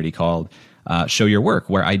our community called Show Your Work,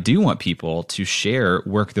 where I do want people to share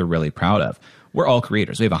work they're really proud of. We're all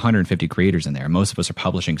creators. We have 150 creators in there. Most of us are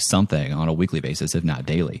publishing something on a weekly basis, if not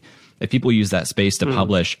daily. If people use that space to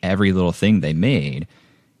publish every little thing they made,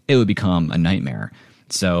 it would become a nightmare.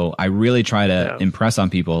 So I really try to impress on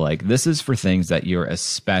people, like, this is for things that you're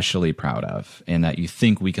especially proud of and that you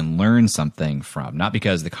think we can learn something from, not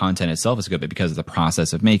because the content itself is good, but because of the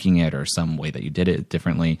process of making it or some way that you did it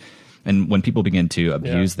differently. And when people begin to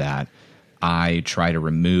abuse that, I try to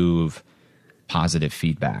remove positive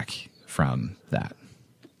feedback from that.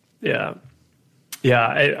 Yeah.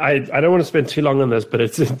 I don't want to spend too long on this, but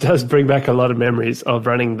it does bring back a lot of memories of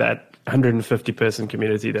running that 150 person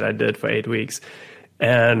community that I did for 8 weeks.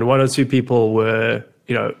 And one or two people were,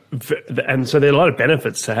 and so there are a lot of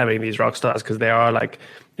benefits to having these rock stars, because they are like,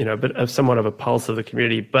 a bit of somewhat of a pulse of the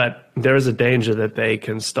community, but there is a danger that they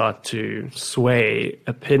can start to sway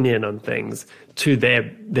opinion on things to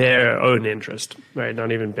their own interest, right?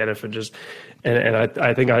 Not even benefit, just, and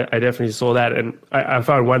I think I definitely saw that. And I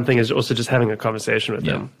found one thing is also just having a conversation with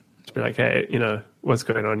them. To be like, hey, what's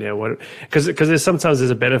going on here? Because there's sometimes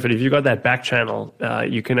a benefit. If you've got that back channel,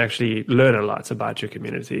 you can actually learn a lot about your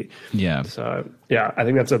community. Yeah. So I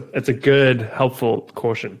think it's a good, helpful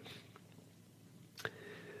caution.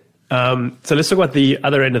 So let's talk about the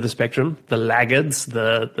other end of the spectrum, the laggards,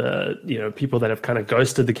 the people that have kind of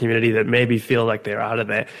ghosted the community, that maybe feel like they're out of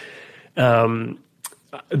there.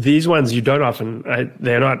 These ones you don't often,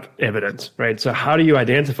 they're not evident, right? So how do you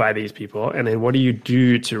identify these people, and then what do you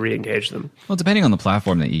do to re-engage them? Well, depending on the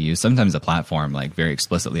platform that you use, sometimes the platform like very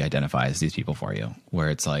explicitly identifies these people for you, where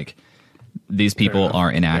it's like, these people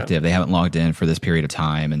are inactive, they haven't logged in for this period of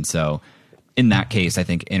time. And so in that case, I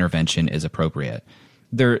think intervention is appropriate.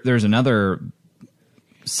 There's another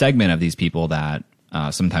segment of these people that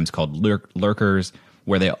sometimes called lurkers,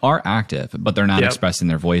 where they are active, but they're not expressing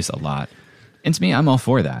their voice a lot. And to me, I'm all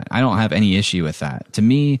for that. I don't have any issue with that. To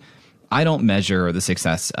me, I don't measure the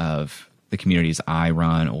success of the communities I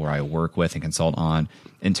run or I work with and consult on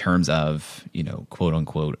in terms of, quote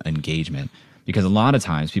unquote, engagement. Because a lot of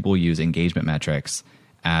times people use engagement metrics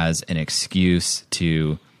as an excuse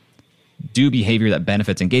to do behavior that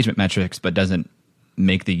benefits engagement metrics but doesn't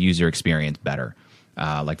make the user experience better.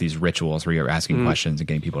 Like these rituals where you're asking questions and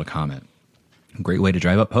getting people to comment. Great way to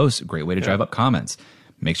drive up posts, great way to drive up comments.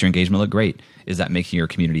 Makes your engagement look great. Is that making your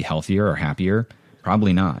community healthier or happier?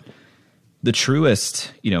 Probably not. The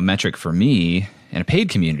truest, metric for me in a paid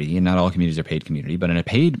community, and not all communities are paid community, but in a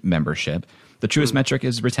paid membership, the truest metric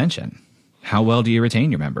is retention. How well do you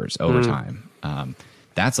retain your members over time?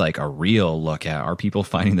 That's like a real look at, are people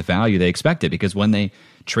finding the value they expected? Because when they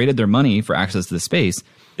traded their money for access to the space,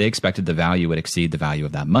 they expected the value would exceed the value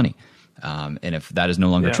of that money. And if that is no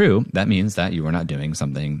longer true, that means that you are not doing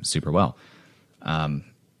something super well.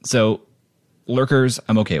 So lurkers,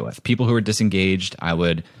 I'm okay with. People who are disengaged, I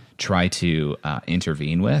would try to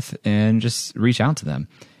intervene with and just reach out to them.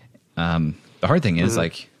 The hard thing is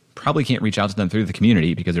probably can't reach out to them through the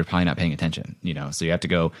community because they're probably not paying attention, so you have to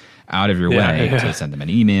go out of your way to send them an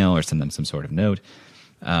email or send them some sort of note.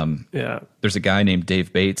 There's a guy named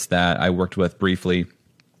Dave Bates that I worked with briefly,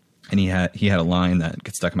 and he had a line that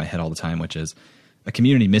gets stuck in my head all the time, which is, a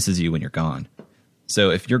community misses you when you're gone. So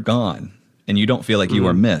if you're gone and you don't feel like you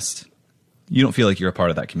are missed, you don't feel like you're a part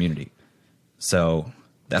of that community. So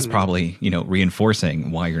that's probably,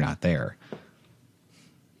 reinforcing why you're not there.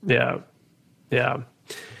 Yeah.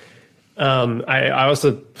 I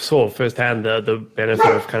also saw firsthand the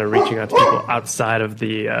benefit of kind of reaching out to people outside of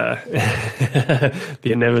the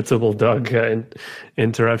the inevitable dog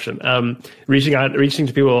interruption. Reaching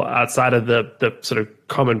to people outside of the sort of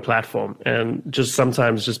common platform, and just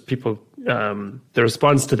sometimes just people. The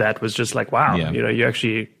response to that was just like, wow,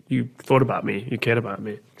 you thought about me, you cared about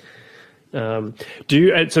me. So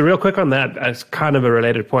real quick on that, as kind of a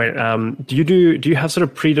related point, do you have sort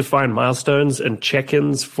of predefined milestones and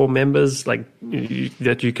check-ins for members, like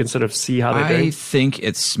that you can sort of see how they're doing? I think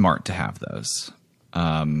it's smart to have those.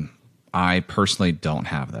 I personally don't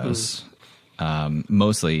have those,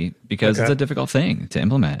 mostly because it's a difficult thing to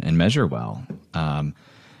implement and measure well.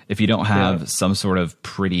 If you don't have some sort of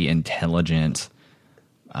pretty intelligent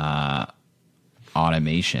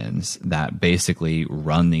automations that basically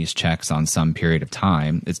run these checks on some period of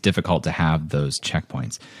time, it's difficult to have those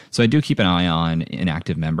checkpoints. So I do keep an eye on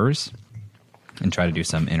inactive members and try to do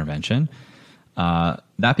some intervention. The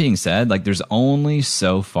That being said, like there's only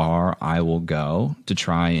so far I will go to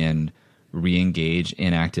try and re-engage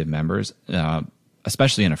inactive members,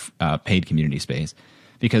 especially in a paid community space,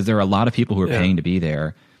 because there are a lot of people who are paying to be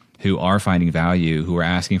there, who are finding value, who are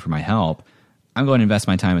asking for my help. I'm going to invest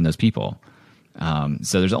my time in those people.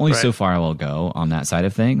 So there's only so far I will go on that side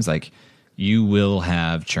of things. Like you will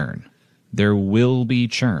have churn. There will be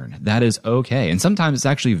churn. That is okay. And sometimes it's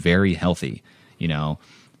actually very healthy, you know?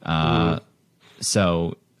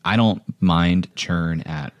 So I don't mind churn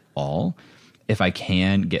at all. If I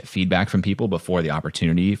can get feedback from people before the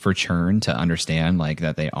opportunity for churn to understand like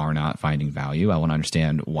that they are not finding value, I want to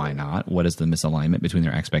understand why not. What is the misalignment between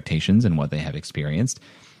their expectations and what they have experienced?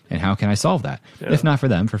 And how can I solve that? Yeah. If not for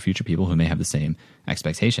them, for future people who may have the same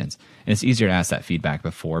expectations. And it's easier to ask that feedback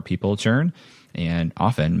before people churn. And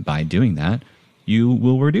often by doing that, you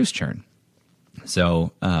will reduce churn.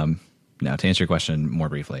 So now to answer your question more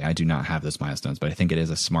briefly, I do not have those milestones, but I think it is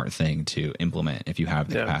a smart thing to implement if you have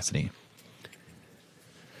the capacity.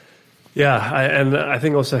 Yeah, I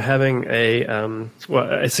think also having a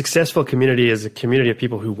successful community is a community of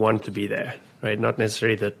people who want to be there, right? Not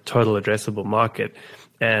necessarily the total addressable market.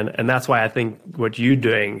 And that's why I think what you're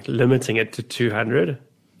doing, limiting it to 200,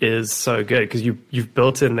 is so good, because you've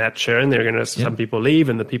built in that churn. There are going to some people leave,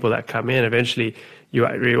 and the people that come in, eventually you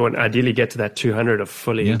want to ideally get to that 200 of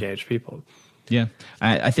fully engaged people. Yeah,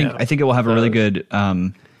 I think it will have a really good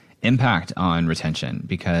impact on retention,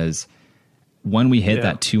 because when we hit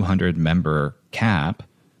that 200 member cap,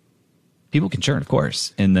 people can churn, of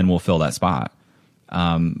course, and then we'll fill that spot.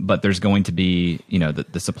 But there's going to be,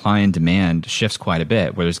 the supply and demand shifts quite a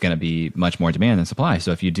bit, where there's going to be much more demand than supply.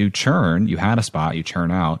 So if you do churn, you had a spot, you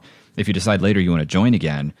churn out. If you decide later you want to join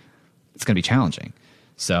again, it's going to be challenging.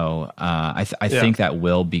 So I think that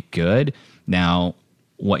will be good. Now,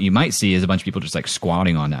 what you might see is a bunch of people just like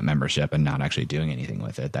squatting on that membership and not actually doing anything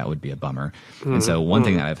with it. That would be a bummer. And so one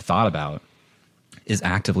thing that I've thought about is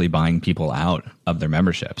actively buying people out of their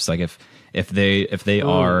memberships. Like if they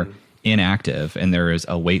are inactive and there is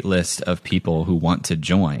a wait list of people who want to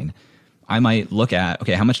join, I might look at,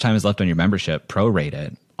 okay, how much time is left on your membership, prorate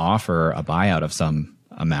it, offer a buyout of some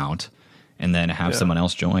amount, and then have someone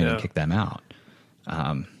else join and kick them out.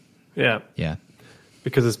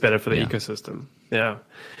 Because it's better for the ecosystem. Yeah.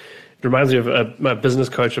 It reminds me of my business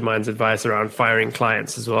coach of mine's advice around firing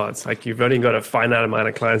clients as well. It's like you've only got a finite amount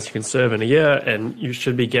of clients you can serve in a year, and you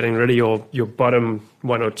should be getting rid of your bottom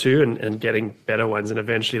one or two and getting better ones. And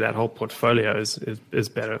eventually that whole portfolio is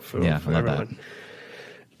better for everyone.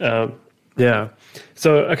 So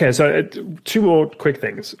two more quick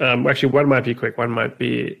things. Actually, one might be quick. One might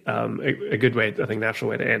be a good way, I think, natural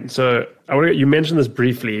way to end. So you mentioned this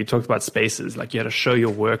briefly. You talked about spaces, like you had to show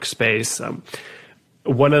your workspace.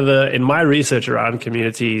 In my research around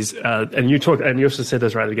communities, and you also said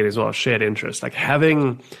this right at the beginning as well, shared interest, like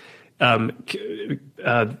having,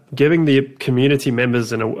 giving the community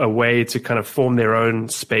members a way to kind of form their own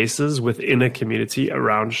spaces within a community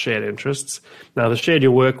around shared interests. Now, the shared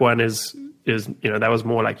your work one is that was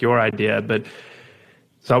more like your idea, but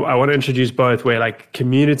so I want to introduce both, where like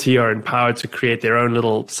community are empowered to create their own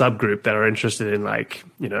little subgroup that are interested in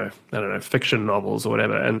fiction novels or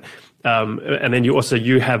whatever. And then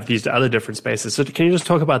you have these other different spaces. So can you just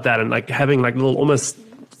talk about that and like having like little almost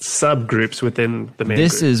subgroups within the main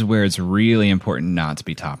group? This is where it's really important not to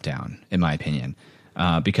be top down, in my opinion,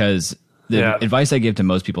 because the advice I give to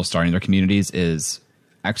most people starting their communities is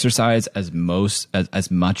exercise as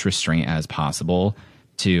much restraint as possible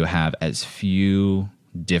to have as few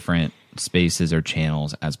different spaces or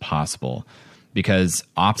channels as possible, because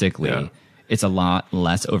optically it's a lot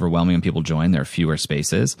less overwhelming when people join. There are fewer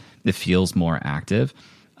spaces. It feels more active.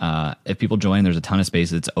 If people join, there's a ton of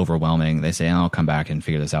spaces. It's overwhelming. They say, I'll come back and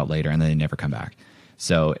figure this out later, and then they never come back.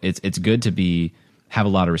 So it's good to have a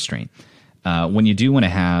lot of restraint. When you do want to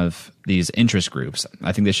have these interest groups,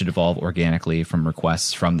 I think they should evolve organically from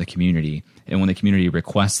requests from the community. And when the community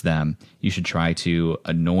requests them, you should try to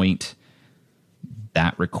anoint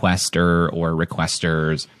that requester or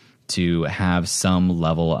requesters to have some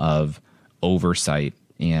level of oversight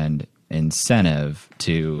and incentive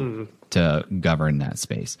to govern that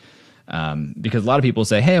space. Because a lot of people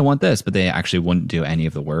say, hey, I want this, but they actually wouldn't do any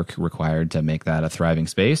of the work required to make that a thriving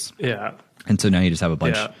space. Yeah. And so now you just have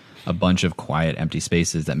a bunch of quiet, empty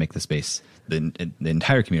spaces that make the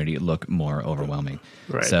entire community look more overwhelming.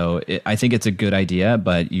 Right. So I think it's a good idea,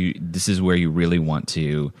 but this is where you really want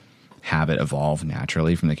to have it evolve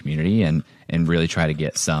naturally from the community and really try to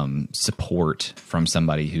get some support from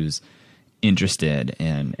somebody who's interested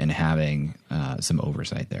in having some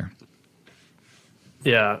oversight there.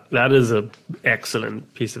 Yeah, that is an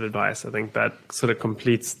excellent piece of advice. I think that sort of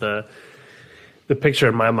completes the picture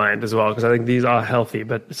in my mind as well, because I think these are healthy,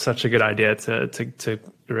 but it's such a good idea to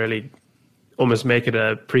really almost make it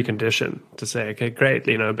a precondition to say, okay, great,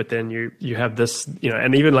 but then you have this,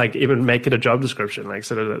 and even make it a job description, like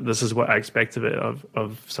sort of this is what I expect of it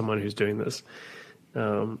of someone who's doing this.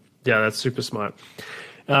 Yeah, that's super smart.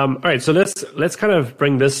 All right, so let's kind of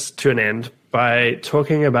bring this to an end by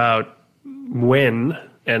talking about when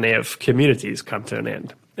and if communities come to an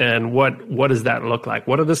end. And what does that look like?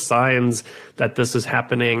 What are the signs that this is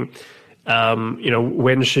happening?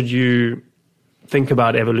 When should you think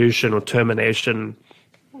about evolution or termination?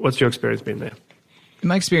 What's your experience been there? In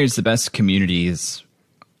my experience, the best communities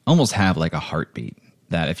almost have like a heartbeat,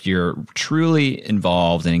 that if you're truly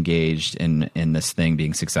involved and engaged in this thing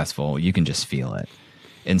being successful, you can just feel it.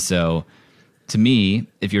 And so to me,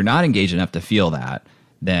 if you're not engaged enough to feel that,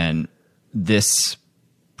 then this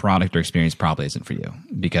product or experience probably isn't for you,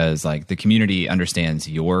 because like the community understands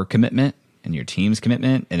your commitment and your team's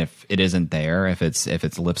commitment. And if it isn't there, if it's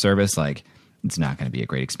lip service, like it's not going to be a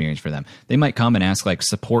great experience for them. They might come and ask like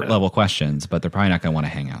support level questions, but they're probably not going to want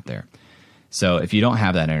to hang out there. So if you don't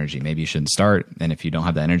have that energy, maybe you shouldn't start. And if you don't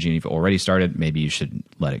have that energy and you've already started, maybe you should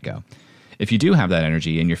let it go. If you do have that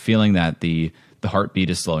energy and you're feeling that the heartbeat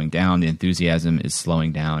is slowing down, the enthusiasm is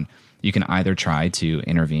slowing down, you can either try to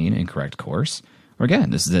intervene and correct course, or again,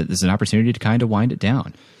 this is an opportunity to kind of wind it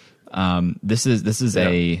down. This is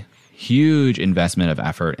a huge investment of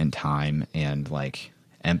effort and time and like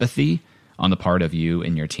empathy on the part of you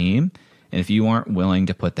and your team. And if you aren't willing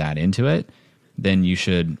to put that into it, then you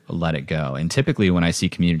should let it go. And typically when I see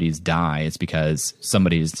communities die, it's because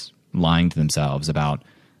somebody's lying to themselves about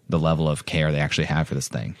the level of care they actually have for this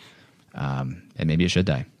thing. And maybe it should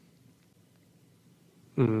die.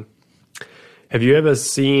 Mm-hmm. Have you ever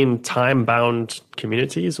seen time-bound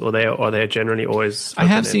communities, or they're generally always? I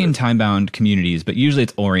have seen time-bound communities, but usually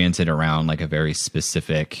it's oriented around like a very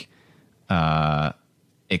specific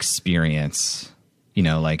experience.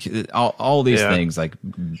 Like all these things like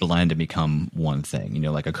blend and become one thing.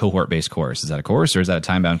 Like a cohort-based course. Is that a course or is that a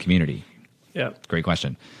time-bound community? Yeah, great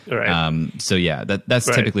question. Right. So yeah, that's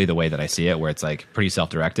typically the way that I see it, where it's like pretty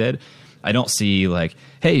self-directed. I don't see like,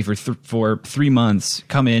 hey, for 3 months,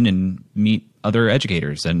 come in and meet other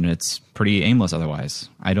educators, and it's pretty aimless otherwise.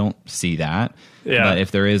 I don't see that. Yeah. But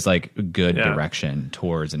if there is like good direction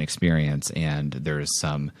towards an experience, and there's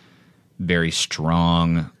some very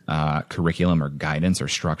strong curriculum or guidance or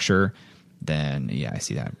structure, then yeah, I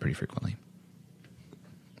see that pretty frequently.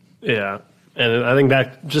 Yeah. And I think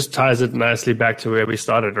that just ties it nicely back to where we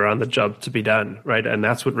started around the job to be done, right? And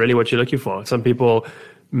that's what you're looking for. Some people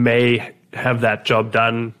may have that job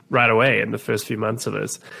done right away in the first few months of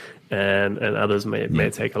this, and others may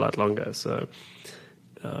take a lot longer. So,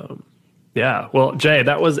 yeah. Well, Jay,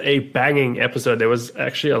 that was a banging episode. There was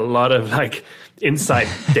actually a lot of like insight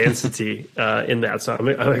density in that. So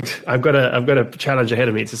I've got a challenge ahead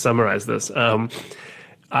of me to summarize this.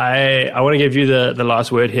 I want to give you the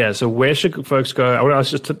last word here. So where should folks go? I want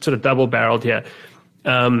to just sort of double-barreled here.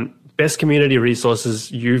 Best community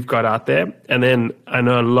resources you've got out there. And then I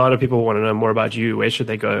know a lot of people want to know more about you. Where should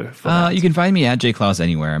they go for that? You can find me at Jay Clouse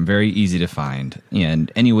anywhere. I'm very easy to find.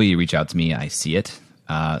 And any way you reach out to me, I see it.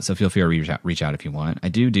 So feel free to reach out if you want. I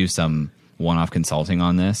do some one-off consulting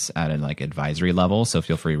on this at a like advisory level. So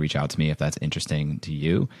feel free to reach out to me if that's interesting to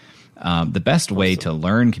you. The best way to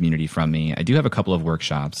learn community from me, I do have a couple of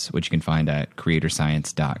workshops, which you can find at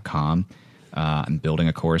creatorscience.com. I'm building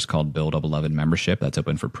a course called Build a Beloved Membership. That's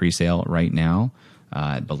open for pre-sale right now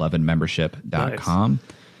at belovedmembership.com.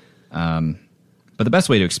 Nice. But the best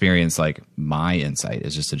way to experience like my insight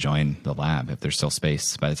is just to join the lab if there's still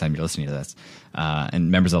space by the time you're listening to this.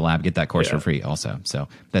 And members of the lab get that course for free also. So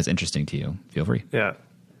if that's interesting to you, feel free. Yeah.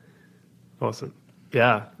 Awesome.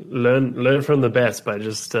 Yeah. Learn from the best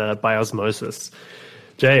by osmosis.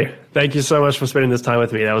 Jay, thank you so much for spending this time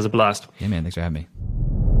with me. That was a blast. Yeah, man. Thanks for having me.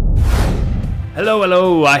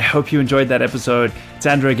 Hello. I hope you enjoyed that episode. It's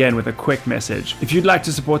Andrew again with a quick message. If you'd like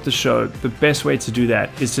to support the show, the best way to do that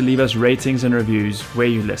is to leave us ratings and reviews where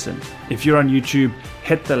you listen. If you're on YouTube,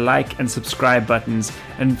 hit the like and subscribe buttons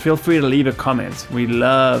and feel free to leave a comment. We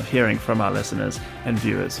love hearing from our listeners and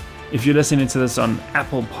viewers. If you're listening to this on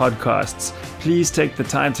Apple Podcasts, please take the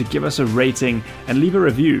time to give us a rating and leave a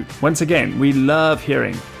review. Once again, we love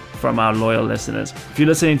hearing from our loyal listeners. If you're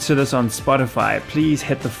listening to this on Spotify, please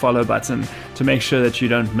hit the follow button to make sure that you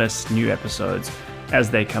don't miss new episodes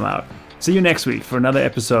as they come out. See you next week for another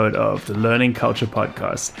episode of the Learning Culture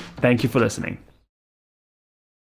Podcast. Thank you for listening.